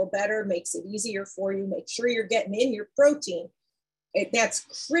makes you feel better, makes it easier for you. Make sure you're getting in your protein.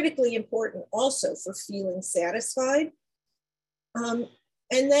 That's critically important also for feeling satisfied. And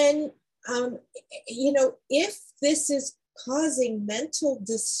then, if this is causing mental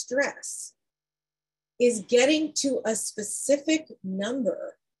distress, is getting to a specific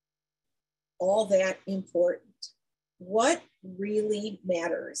number all that important? What really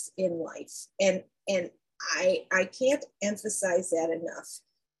matters in life? And I can't emphasize that enough.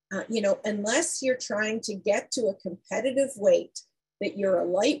 Unless you're trying to get to a competitive weight, that you're a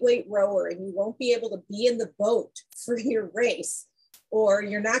lightweight rower and you won't be able to be in the boat for your race, or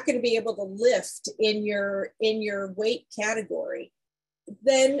you're not going to be able to lift in your weight category,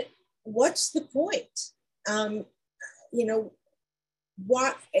 then what's the point?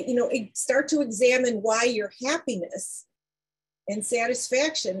 Start to examine why your happiness and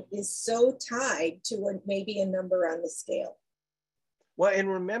satisfaction is so tied to maybe a number on the scale. Well, and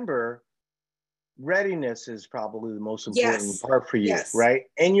remember, readiness is probably the most important part for you, right?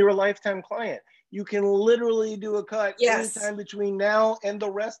 And you're a lifetime client. You can literally do a cut anytime between now and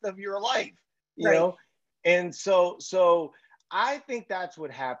the rest of your life, you know? And so I think that's what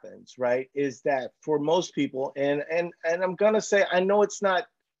happens, right? Is that for most people, and I'm gonna say, I know it's not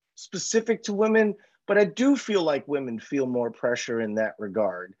specific to women, but I do feel like women feel more pressure in that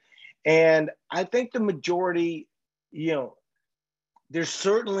regard. And I think the majority, there's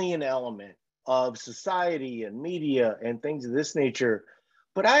certainly an element of society and media and things of this nature,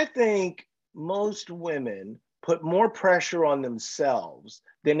 but I think most women put more pressure on themselves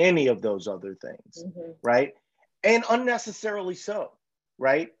than any of those other things, right? And unnecessarily so,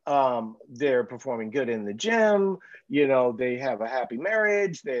 right? They're performing good in the gym, they have a happy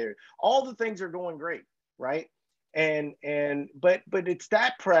marriage, all the things are going great, right? But it's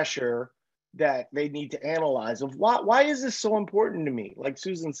that pressure that they need to analyze of why is this so important to me? Like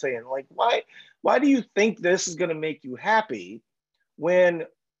Susan's saying, like, why do you think this is going to make you happy when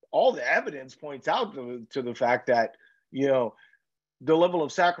all the evidence points out to the fact that, the level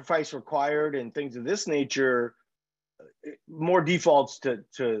of sacrifice required and things of this nature more defaults to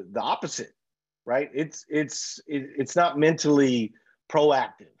the opposite, right? It's not mentally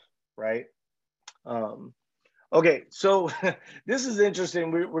proactive, right? Okay, so this is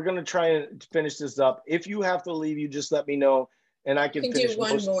interesting. We're going to try and finish this up. If you have to leave, you just let me know, and I can finish do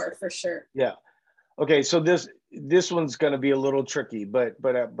one more for sure. Yeah. Okay, so this one's going to be a little tricky, but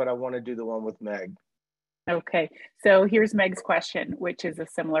I want to do the one with Meg. Okay, so here's Meg's question, which is a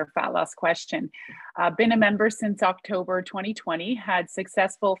similar fat loss question. Been a member since October 2020, had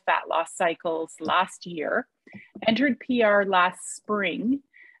successful fat loss cycles last year, entered PR last spring,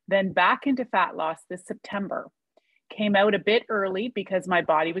 then back into fat loss this September. Came out a bit early because my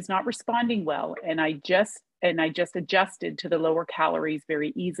body was not responding well, and I just adjusted to the lower calories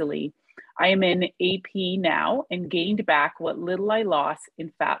very easily. I am in AP now and gained back what little I lost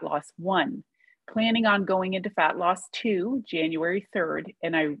in fat loss 1. Planning on going into fat loss 2, January 3rd,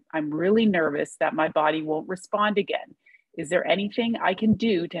 and I'm really nervous that my body won't respond again. Is there anything I can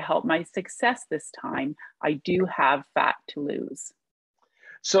do to help my success this time? I do have fat to lose.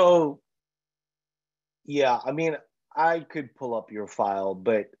 So, yeah, I mean, I could pull up your file,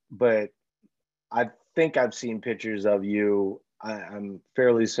 but I think I've seen pictures of you. I'm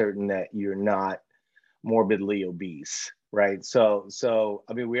fairly certain that you're not morbidly obese, right? So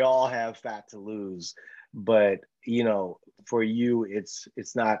I mean, we all have fat to lose, but for you, it's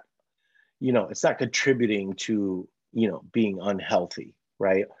not, it's not contributing to, being unhealthy,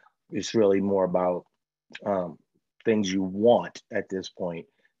 right? It's really more about things you want at this point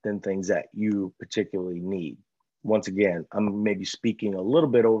than things that you particularly need. Once again, I'm maybe speaking a little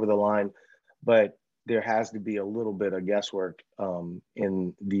bit over the line, but there has to be a little bit of guesswork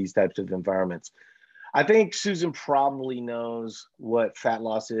in these types of environments. I think Susan probably knows what fat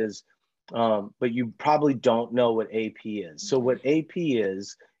loss is, but you probably don't know what AP is. So what AP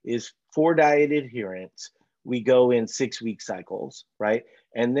is for diet adherence. We go in 6-week cycles, right?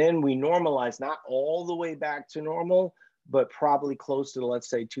 And then we normalize, not all the way back to normal, but probably close to, let's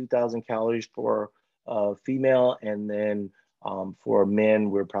say, 2,000 calories for a female. And then for men,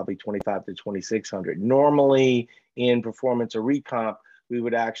 we're probably 25 to 2,600. Normally in performance or recomp, we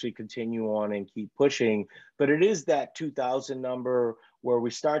would actually continue on and keep pushing. But it is that 2,000 number where we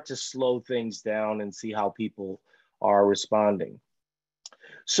start to slow things down and see how people are responding.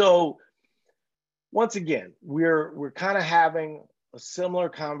 So once again, we're kind of having a similar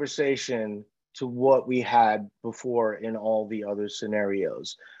conversation to what we had before in all the other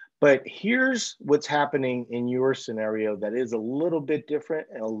scenarios. But here's what's happening in your scenario that is a little bit different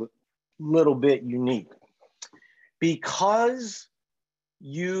and a little bit unique. Because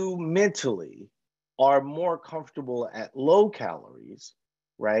you mentally are more comfortable at low calories,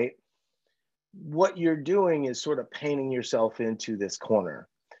 right? What you're doing is sort of painting yourself into this corner.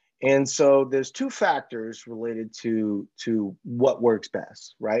 And so there's two factors related to what works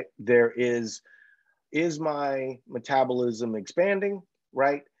best, right? There is my metabolism expanding,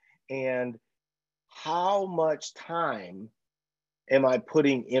 right? And how much time am I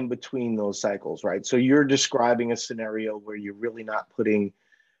putting in between those cycles, right? So you're describing a scenario where you're really not putting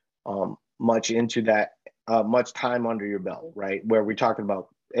much into that, much time under your belt, right? Where we're talking about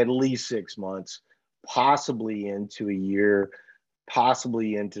at least 6 months, possibly into a year,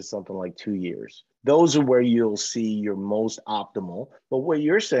 possibly into something like 2 years. Those are where you'll see your most optimal. But what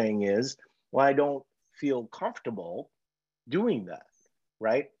you're saying is, well, I don't feel comfortable doing that,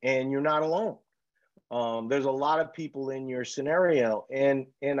 right? And you're not alone. There's a lot of people in your scenario. And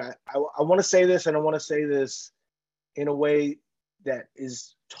I want to say this, and I want to say this in a way that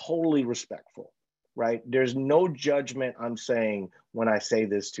is totally respectful, right? There's no judgment I'm saying when I say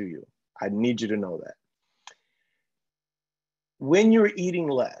this to you. I need you to know that. When you're eating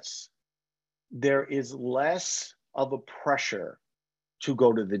less, there is less of a pressure to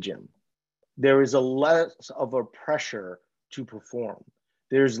go to the gym. There is a less of a pressure to perform.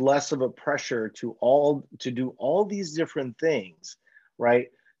 There's less of a pressure to do all these different things,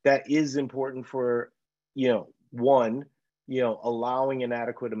 right? That is important for, one, allowing an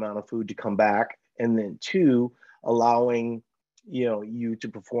adequate amount of food to come back, and then two, allowing, you to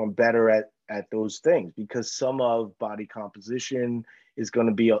perform better at those things, because some of body composition is going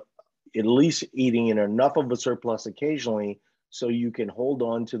to be at least eating in enough of a surplus occasionally so you can hold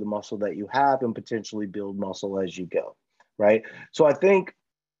on to the muscle that you have and potentially build muscle as you go, right? So I think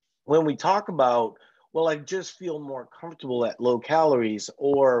when we talk about, well, I just feel more comfortable at low calories,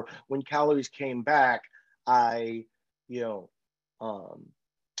 or when calories came back, I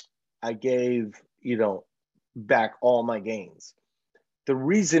gave, back all my gains. The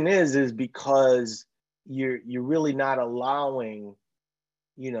reason is because you're really not allowing,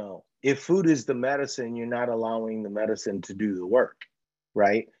 if food is the medicine, you're not allowing the medicine to do the work,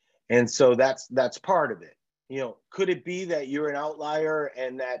 right? And so that's part of it. Could it be that you're an outlier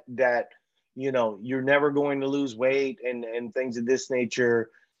and that you're never going to lose weight and things of this nature?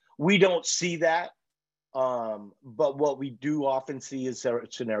 We don't see that. But what we do often see is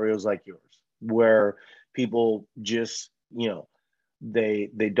scenarios like yours, where people just,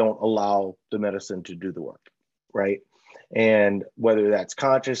 they don't allow the medicine to do the work, right? And whether that's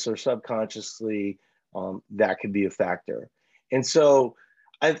conscious or subconsciously, that could be a factor. And so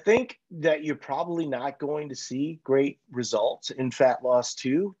I think that you're probably not going to see great results in fat loss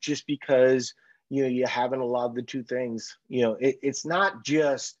too, just because, you haven't allowed the two things. It's not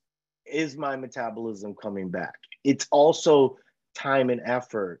just, is my metabolism coming back? It's also time and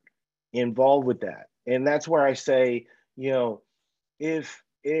effort involved with that. And that's where I say, if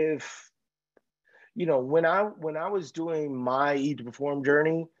when I was doing my Eat to Perform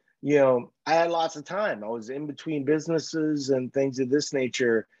journey, I had lots of time. I was in between businesses and things of this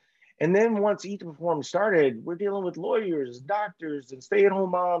nature. And then once Eat to Perform started, we're dealing with lawyers, doctors, and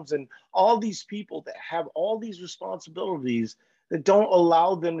stay-at-home moms, and all these people that have all these responsibilities that don't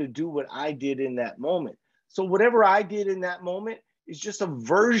allow them to do what I did in that moment. So whatever I did in that moment is just a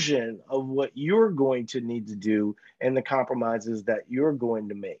version of what you're going to need to do and the compromises that you're going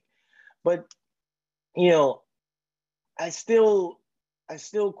to make. But, I still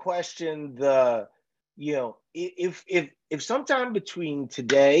question the, if sometime between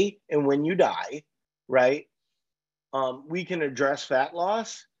today and when you die, right, we can address fat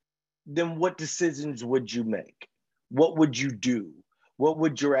loss, then what decisions would you make? What would you do? What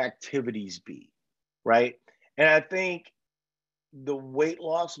would your activities be, right? And I think the weight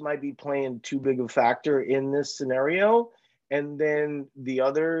loss might be playing too big a factor in this scenario. And then the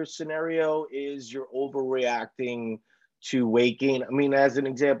other scenario is you're overreacting to weight gain. I mean, as an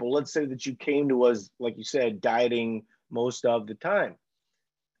example, let's say that you came to us, like you said, dieting most of the time.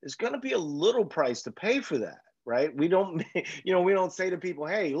 There's going to be a little price to pay for that, right? We don't, we don't say to people,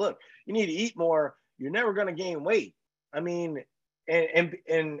 hey, look, you need to eat more. You're never going to gain weight. I mean,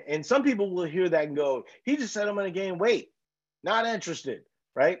 and some people will hear that and go, he just said I'm going to gain weight. Not interested,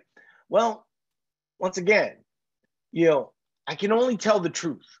 right? Well, once again, I can only tell the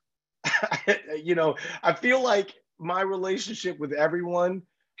truth. I feel like my relationship with everyone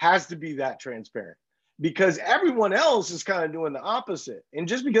has to be that transparent, because everyone else is kind of doing the opposite. And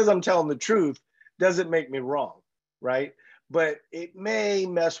just because I'm telling the truth doesn't make me wrong, right? But it may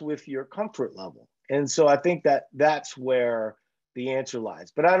mess with your comfort level. And so I think that that's where the answer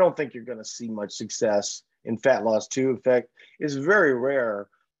lies. But I don't think you're going to see much success in fat loss 2. In fact, it's very rare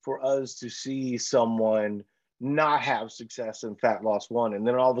for us to see someone not have success in fat loss 1 and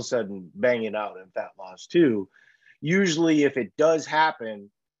then all of a sudden bang it out in fat loss 2. Usually, if it does happen,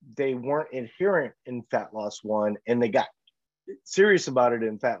 they weren't adherent in fat loss 1 and they got serious about it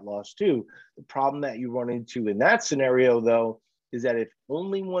in fat loss 2. The problem that you run into in that scenario, though, is that if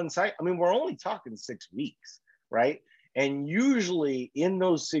only one site, I mean, we're only talking 6 weeks, right? And usually in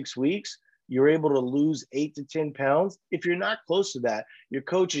those 6 weeks, you're able to lose 8 to 10 pounds. If you're not close to that, your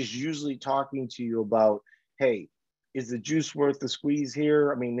coach is usually talking to you about, hey, is the juice worth the squeeze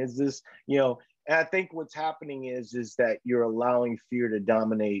here? I mean, is this, and I think what's happening is that you're allowing fear to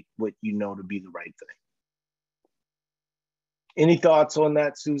dominate what you know to be the right thing. Any thoughts on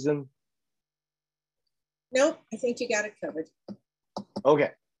that, Susan? Nope, I think you got it covered.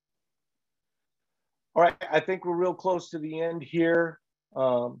 Okay. All right, I think we're real close to the end here.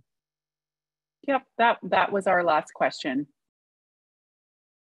 Yep, that was our last question.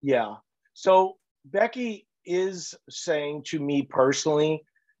 Yeah. So Becky is saying to me personally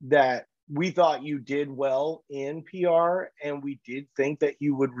that we thought you did well in PR, and we did think that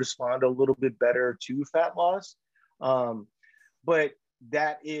you would respond a little bit better to fat loss. But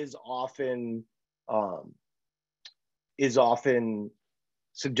that is often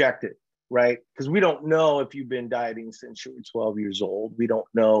subjective, right? Because we don't know if you've been dieting since you were 12 years old. We don't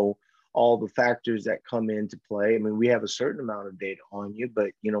know all the factors that come into play. I mean, we have a certain amount of data on you,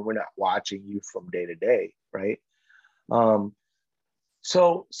 but we're not watching you from day to day, right?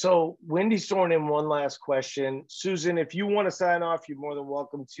 So Wendy's throwing in one last question. Susan, if you want to sign off, you're more than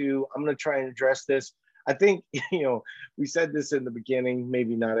welcome to. I'm going to try and address this. I think, we said this in the beginning,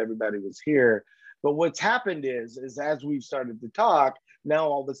 maybe not everybody was here, but what's happened is as we've started to talk, now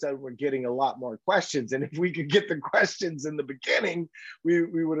all of a sudden we're getting a lot more questions. And if we could get the questions in the beginning, we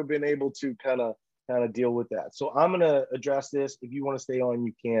would have been able to kind of deal with that. So I'm going to address this. If you want to stay on,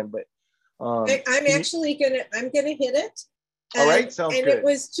 you can, but I'm gonna hit it. All right, sounds good. And it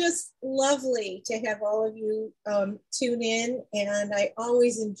was just lovely to have all of you tune in. And I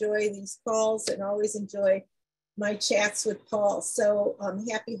always enjoy these calls and always enjoy my chats with Paul. So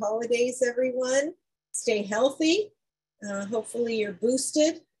happy holidays, everyone. Stay healthy. Hopefully you're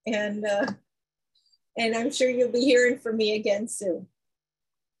boosted. And I'm sure you'll be hearing from me again soon.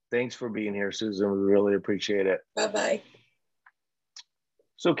 Thanks for being here, Susan. We really appreciate it. Bye-bye.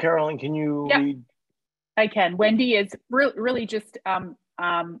 So Carolyn, can you read? I can. Wendy is really just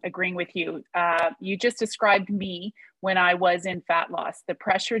agreeing with you. You just described me when I was in fat loss. The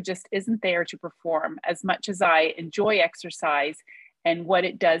pressure just isn't there to perform. As much as I enjoy exercise and what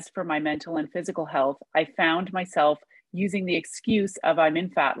it does for my mental and physical health, I found myself using the excuse of I'm in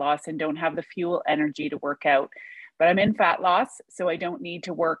fat loss and don't have the fuel energy to work out. But I'm in fat loss, so I don't need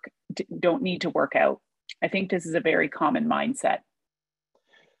to work out. I think this is a very common mindset.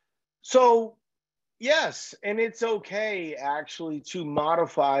 So yes, and it's okay actually to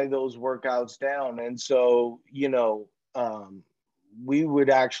modify those workouts down. And so, we would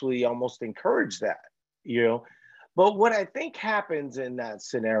actually almost encourage that, But what I think happens in that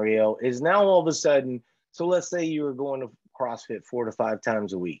scenario is now all of a sudden, so let's say you were going to CrossFit 4 to 5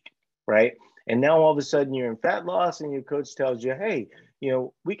 times a week, right? And now all of a sudden you're in fat loss and your coach tells you, hey,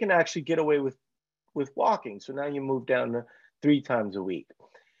 we can actually get away with walking. So now you move down to 3 times a week.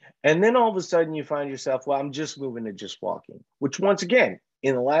 And then all of a sudden you find yourself, well, I'm just moving to just walking, which once again,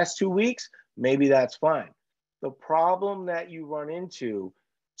 in the last 2 weeks, maybe that's fine. The problem that you run into,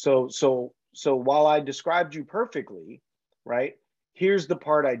 so while I described you perfectly, right? Here's the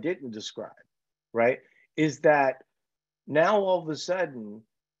part I didn't describe, right? Is that now all of a sudden,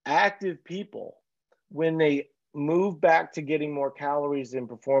 active people, when they move back to getting more calories and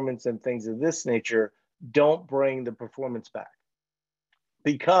performance and things of this nature, don't bring the performance back.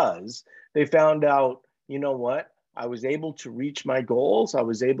 because they found out, you know what? I was able to reach my goals. I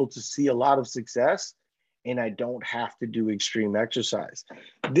was able to see a lot of success, and I don't have to do extreme exercise.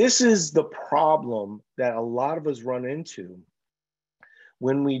 This is the problem that a lot of us run into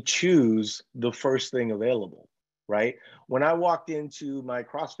when we choose the first thing available, right? When I walked into my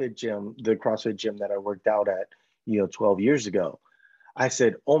CrossFit gym, the CrossFit gym that I worked out at, 12 years ago, I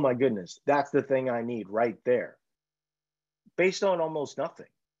said, oh my goodness, that's the thing I need right there. Based on almost nothing,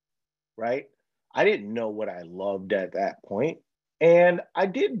 right? I didn't know what I loved at that point. And I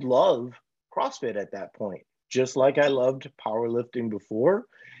did love CrossFit at that point, just like I loved powerlifting before,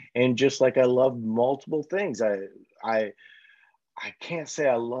 and just like I loved multiple things. I can't say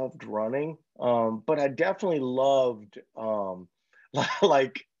I loved running, but I definitely loved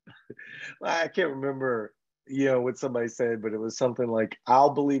like I can't remember what somebody said, but it was something like, I'll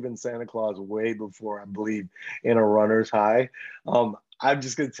believe in Santa Claus way before I believe in a runner's high. I'm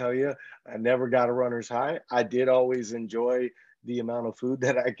just gonna tell you, I never got a runner's high. I did always enjoy the amount of food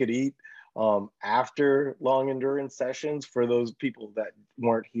that I could eat after long endurance sessions. For those people that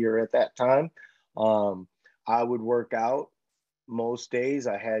weren't here at that time, I would work out most days.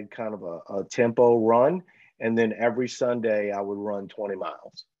 I had kind of a tempo run, and then every Sunday I would run 20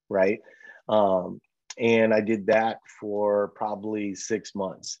 miles, right? And I did that for probably 6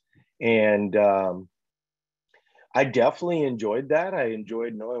 months. And I definitely enjoyed that. I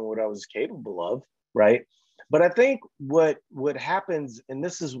enjoyed knowing what I was capable of, right? But I think what happens, and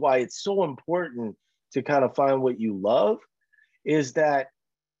this is why it's so important to kind of find what you love, is that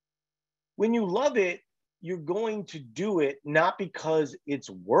when you love it, you're going to do it not because it's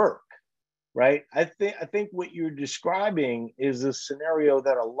work, right? I think what you're describing is a scenario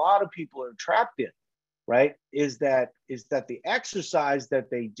that a lot of people are trapped in, right? Is that the exercise that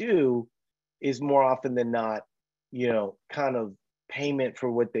they do is more often than not, kind of payment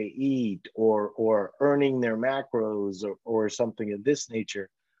for what they eat, or earning their macros, or something of this nature,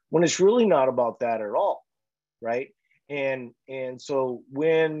 when it's really not about that at all, right? And so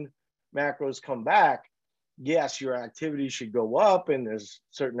when macros come back, yes, your activity should go up, and there's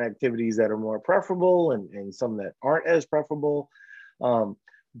certain activities that are more preferable, and some that aren't as preferable.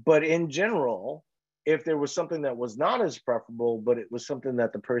 But in general, if there was something that was not as preferable, but it was something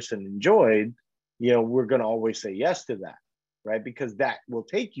that the person enjoyed, we're going to always say yes to that, right? Because that will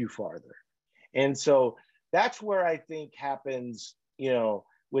take you farther. And so that's where I think happens,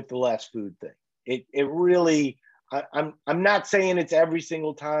 with the less food thing. It really, I'm not saying it's every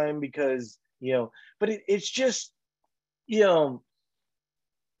single time, because, but it's just, for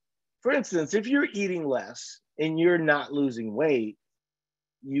instance, if you're eating less and you're not losing weight,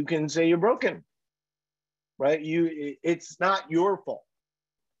 you can say you're broken, right? It's not your fault.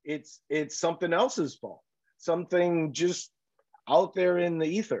 It's something else's fault. Something just out there in the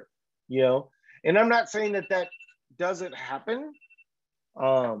ether, And I'm not saying that doesn't happen.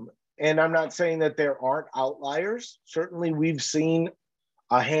 And I'm not saying that there aren't outliers. Certainly we've seen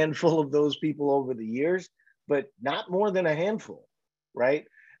a handful of those people over the years, but not more than a handful, right?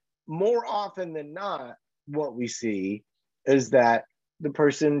 More often than not, what we see is that the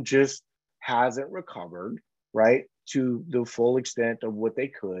person just hasn't recovered, right, to the full extent of what they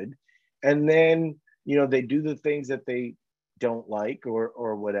could. And then, they do the things that they don't like,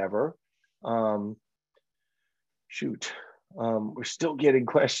 or whatever. We're still getting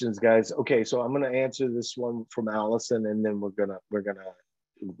questions, guys. Okay, so I'm going to answer this one from Allison, and then we're gonna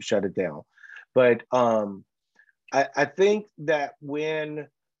shut it down. But I think that when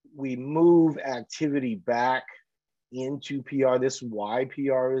we move activity back into PR, this is why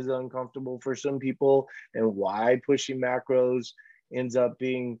PR is uncomfortable for some people, and why pushing macros ends up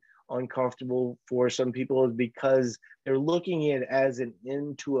being uncomfortable for some people, is because they're looking at it as an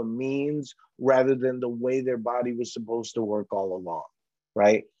end to a means, rather than the way their body was supposed to work all along,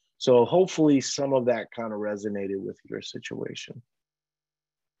 right? So hopefully some of that kind of resonated with your situation.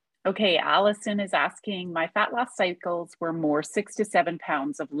 Okay, Allison is asking, my fat loss cycles were more 6 to 7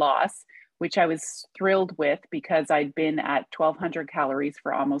 pounds of loss, which I was thrilled with, because I'd been at 1,200 calories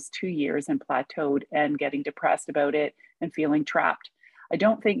for almost 2 years and plateaued, and getting depressed about it and feeling trapped. I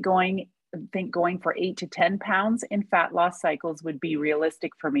don't think going for 8 to 10 pounds in fat loss cycles would be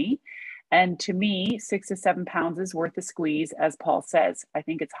realistic for me. And to me, 6 to 7 pounds is worth a squeeze, as Paul says. I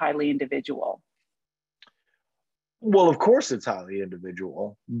think it's highly individual. Well, of course it's highly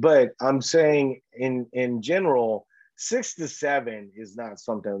individual, but I'm saying in general, 6 to 7 is not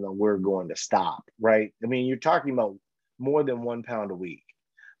something that we're going to stop, right? I mean, you're talking about more than 1 pound a week.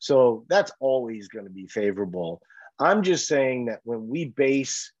 So that's always going to be favorable. I'm just saying that when we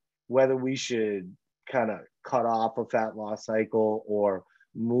base whether we should kind of cut off a fat loss cycle, or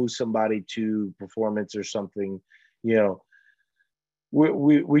move somebody to performance or something, you know,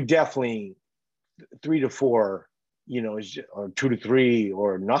 we definitely 3 to 4, you know, or 2 to 3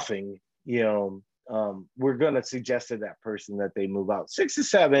 or nothing, you know, we're going to suggest to that person that they move out. 6 to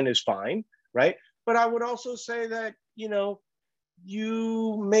 7 is fine, right? But I would also say that, you know,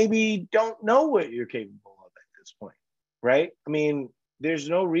 you maybe don't know what you're capable of at this point, right? I mean, there's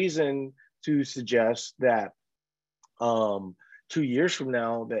no reason to suggest that 2 years from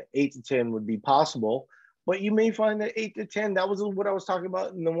now that 8 to 10 would be possible, but you may find that 8 to 10, that was what I was talking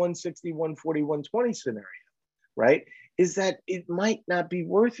about in the 160, 140, 120 scenario, right? Is that it might not be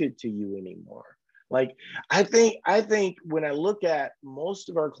worth it to you anymore. Like, I think when I look at most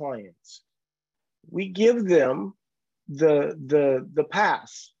of our clients, we give them the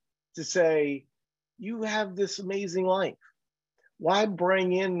pass to say, you have this amazing life. Why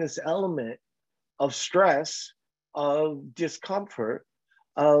bring in this element of stress, of discomfort,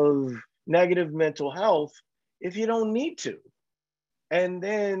 of negative mental health if you don't need to? And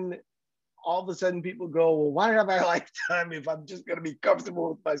then all of a sudden people go, well, why have I a lifetime if I'm just going to be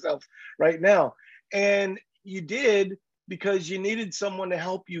comfortable with myself right now? And you did because you needed someone to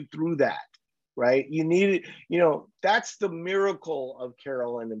help you through that, right? You needed, you know, that's the miracle of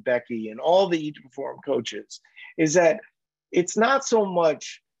Carolyn and Becky and all the Eat to Perform coaches, is that it's not so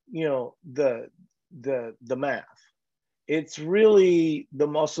much, you know, the math. It's really the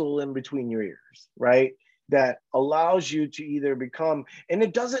muscle in between your ears, right? That allows you to either become, and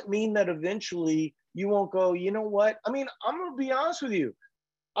it doesn't mean that eventually you won't go, you know what? I mean, I'm going to be honest with you.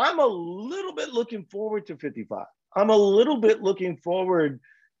 I'm a little bit looking forward to 55. I'm a little bit looking forward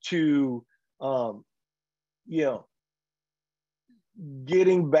to, you know,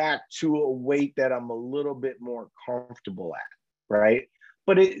 getting back to a weight that I'm a little bit more comfortable at, right?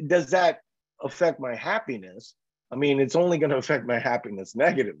 But does that affect my happiness? I mean, it's only going to affect my happiness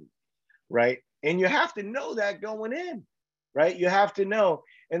negatively, right? And you have to know that going in, right? You have to know.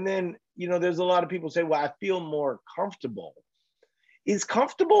 And then, you know, there's a lot of people say, well, I feel more comfortable. Is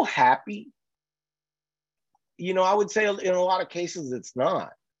comfortable happy? You know, I would say in a lot of cases it's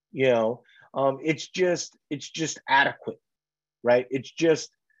not, you know, it's just adequate, right? It's just,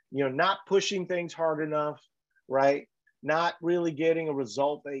 you know, not pushing things hard enough, right? Not really getting a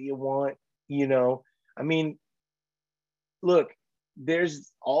result that you want, you know. I mean, look,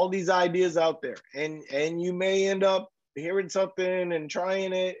 there's all these ideas out there, and you may end up hearing something and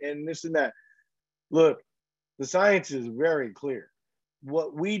trying it and this and that. Look, the science is very clear.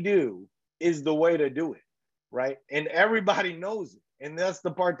 What we do is the way to do it, right? And everybody knows it. And that's the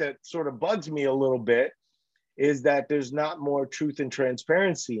part that sort of bugs me a little bit, is that there's not more truth and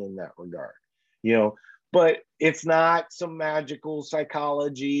transparency in that regard, you know. But it's not some magical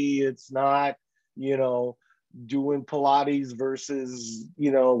psychology. It's not, you know, doing Pilates versus,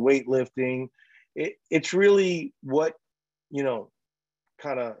 you know, weightlifting. It's really what, you know,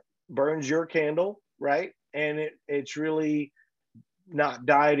 kind of burns your candle, right? And it's really not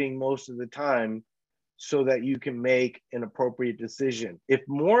dieting most of the time so that you can make an appropriate decision. If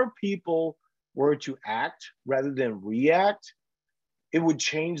more people were to act rather than react, it would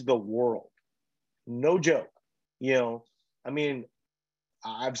change the world. No joke. You know, I mean,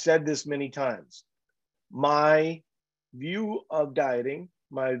 I've said this many times. My view of dieting,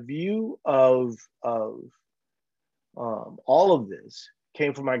 my view of all of this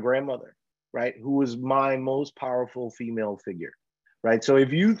came from my grandmother, right? Who was my most powerful female figure, right? So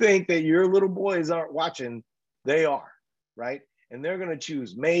if you think that your little boys aren't watching, they are, right? And they're going to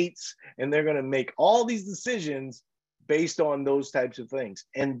choose mates, and they're going to make all these decisions based on those types of things.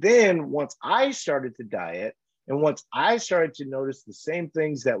 And then once I started to diet, and once I started to notice the same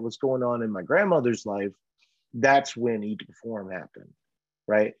things that was going on in my grandmother's life, that's when Eat to Perform happened,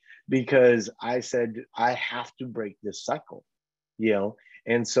 right? Because I said, I have to break this cycle, you know?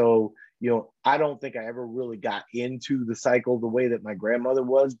 And so, you know, I don't think I ever really got into the cycle the way that my grandmother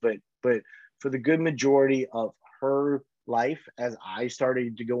was, but for the good majority of her life, as I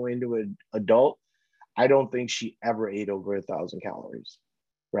started to go into an adult, I don't think she ever ate over 1,000 calories,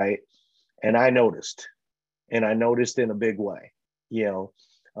 right? And I noticed in a big way, you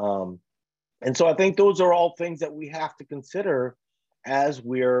know? And so I think those are all things that we have to consider as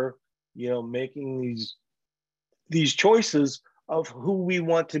we're, you know, making these choices of who we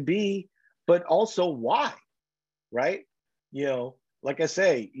want to be, but also why, right? You know, like I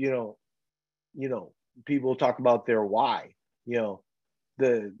say, you know, people talk about their why, you know,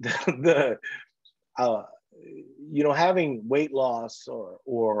 the you know, having weight loss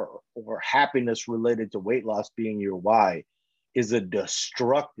or happiness related to weight loss being your why is a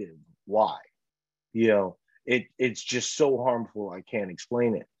destructive why, you know. it's just so harmful. I can't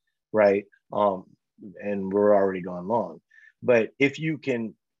explain it, right? And we're already gone long. But if you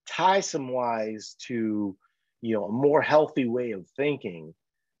can tie some whys to, you know, a more healthy way of thinking,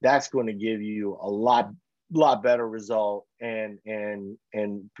 that's going to give you a lot better result, and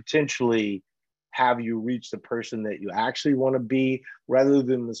potentially have you reach the person that you actually want to be, rather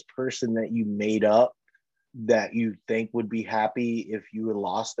than this person that you made up that you think would be happy if you had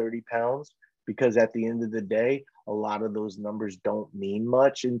lost 30 pounds. Because at the end of the day, a lot of those numbers don't mean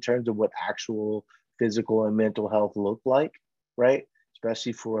much in terms of what actual physical and mental health look like, right?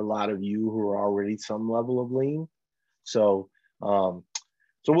 Especially for a lot of you who are already some level of lean. So, so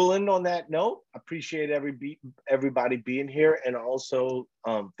we'll end on that note. Appreciate everybody being here, and also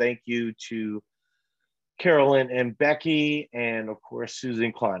thank you to Carolyn and Becky, and of course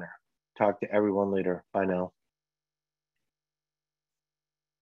Susan Kleiner. Talk to everyone later. Bye now.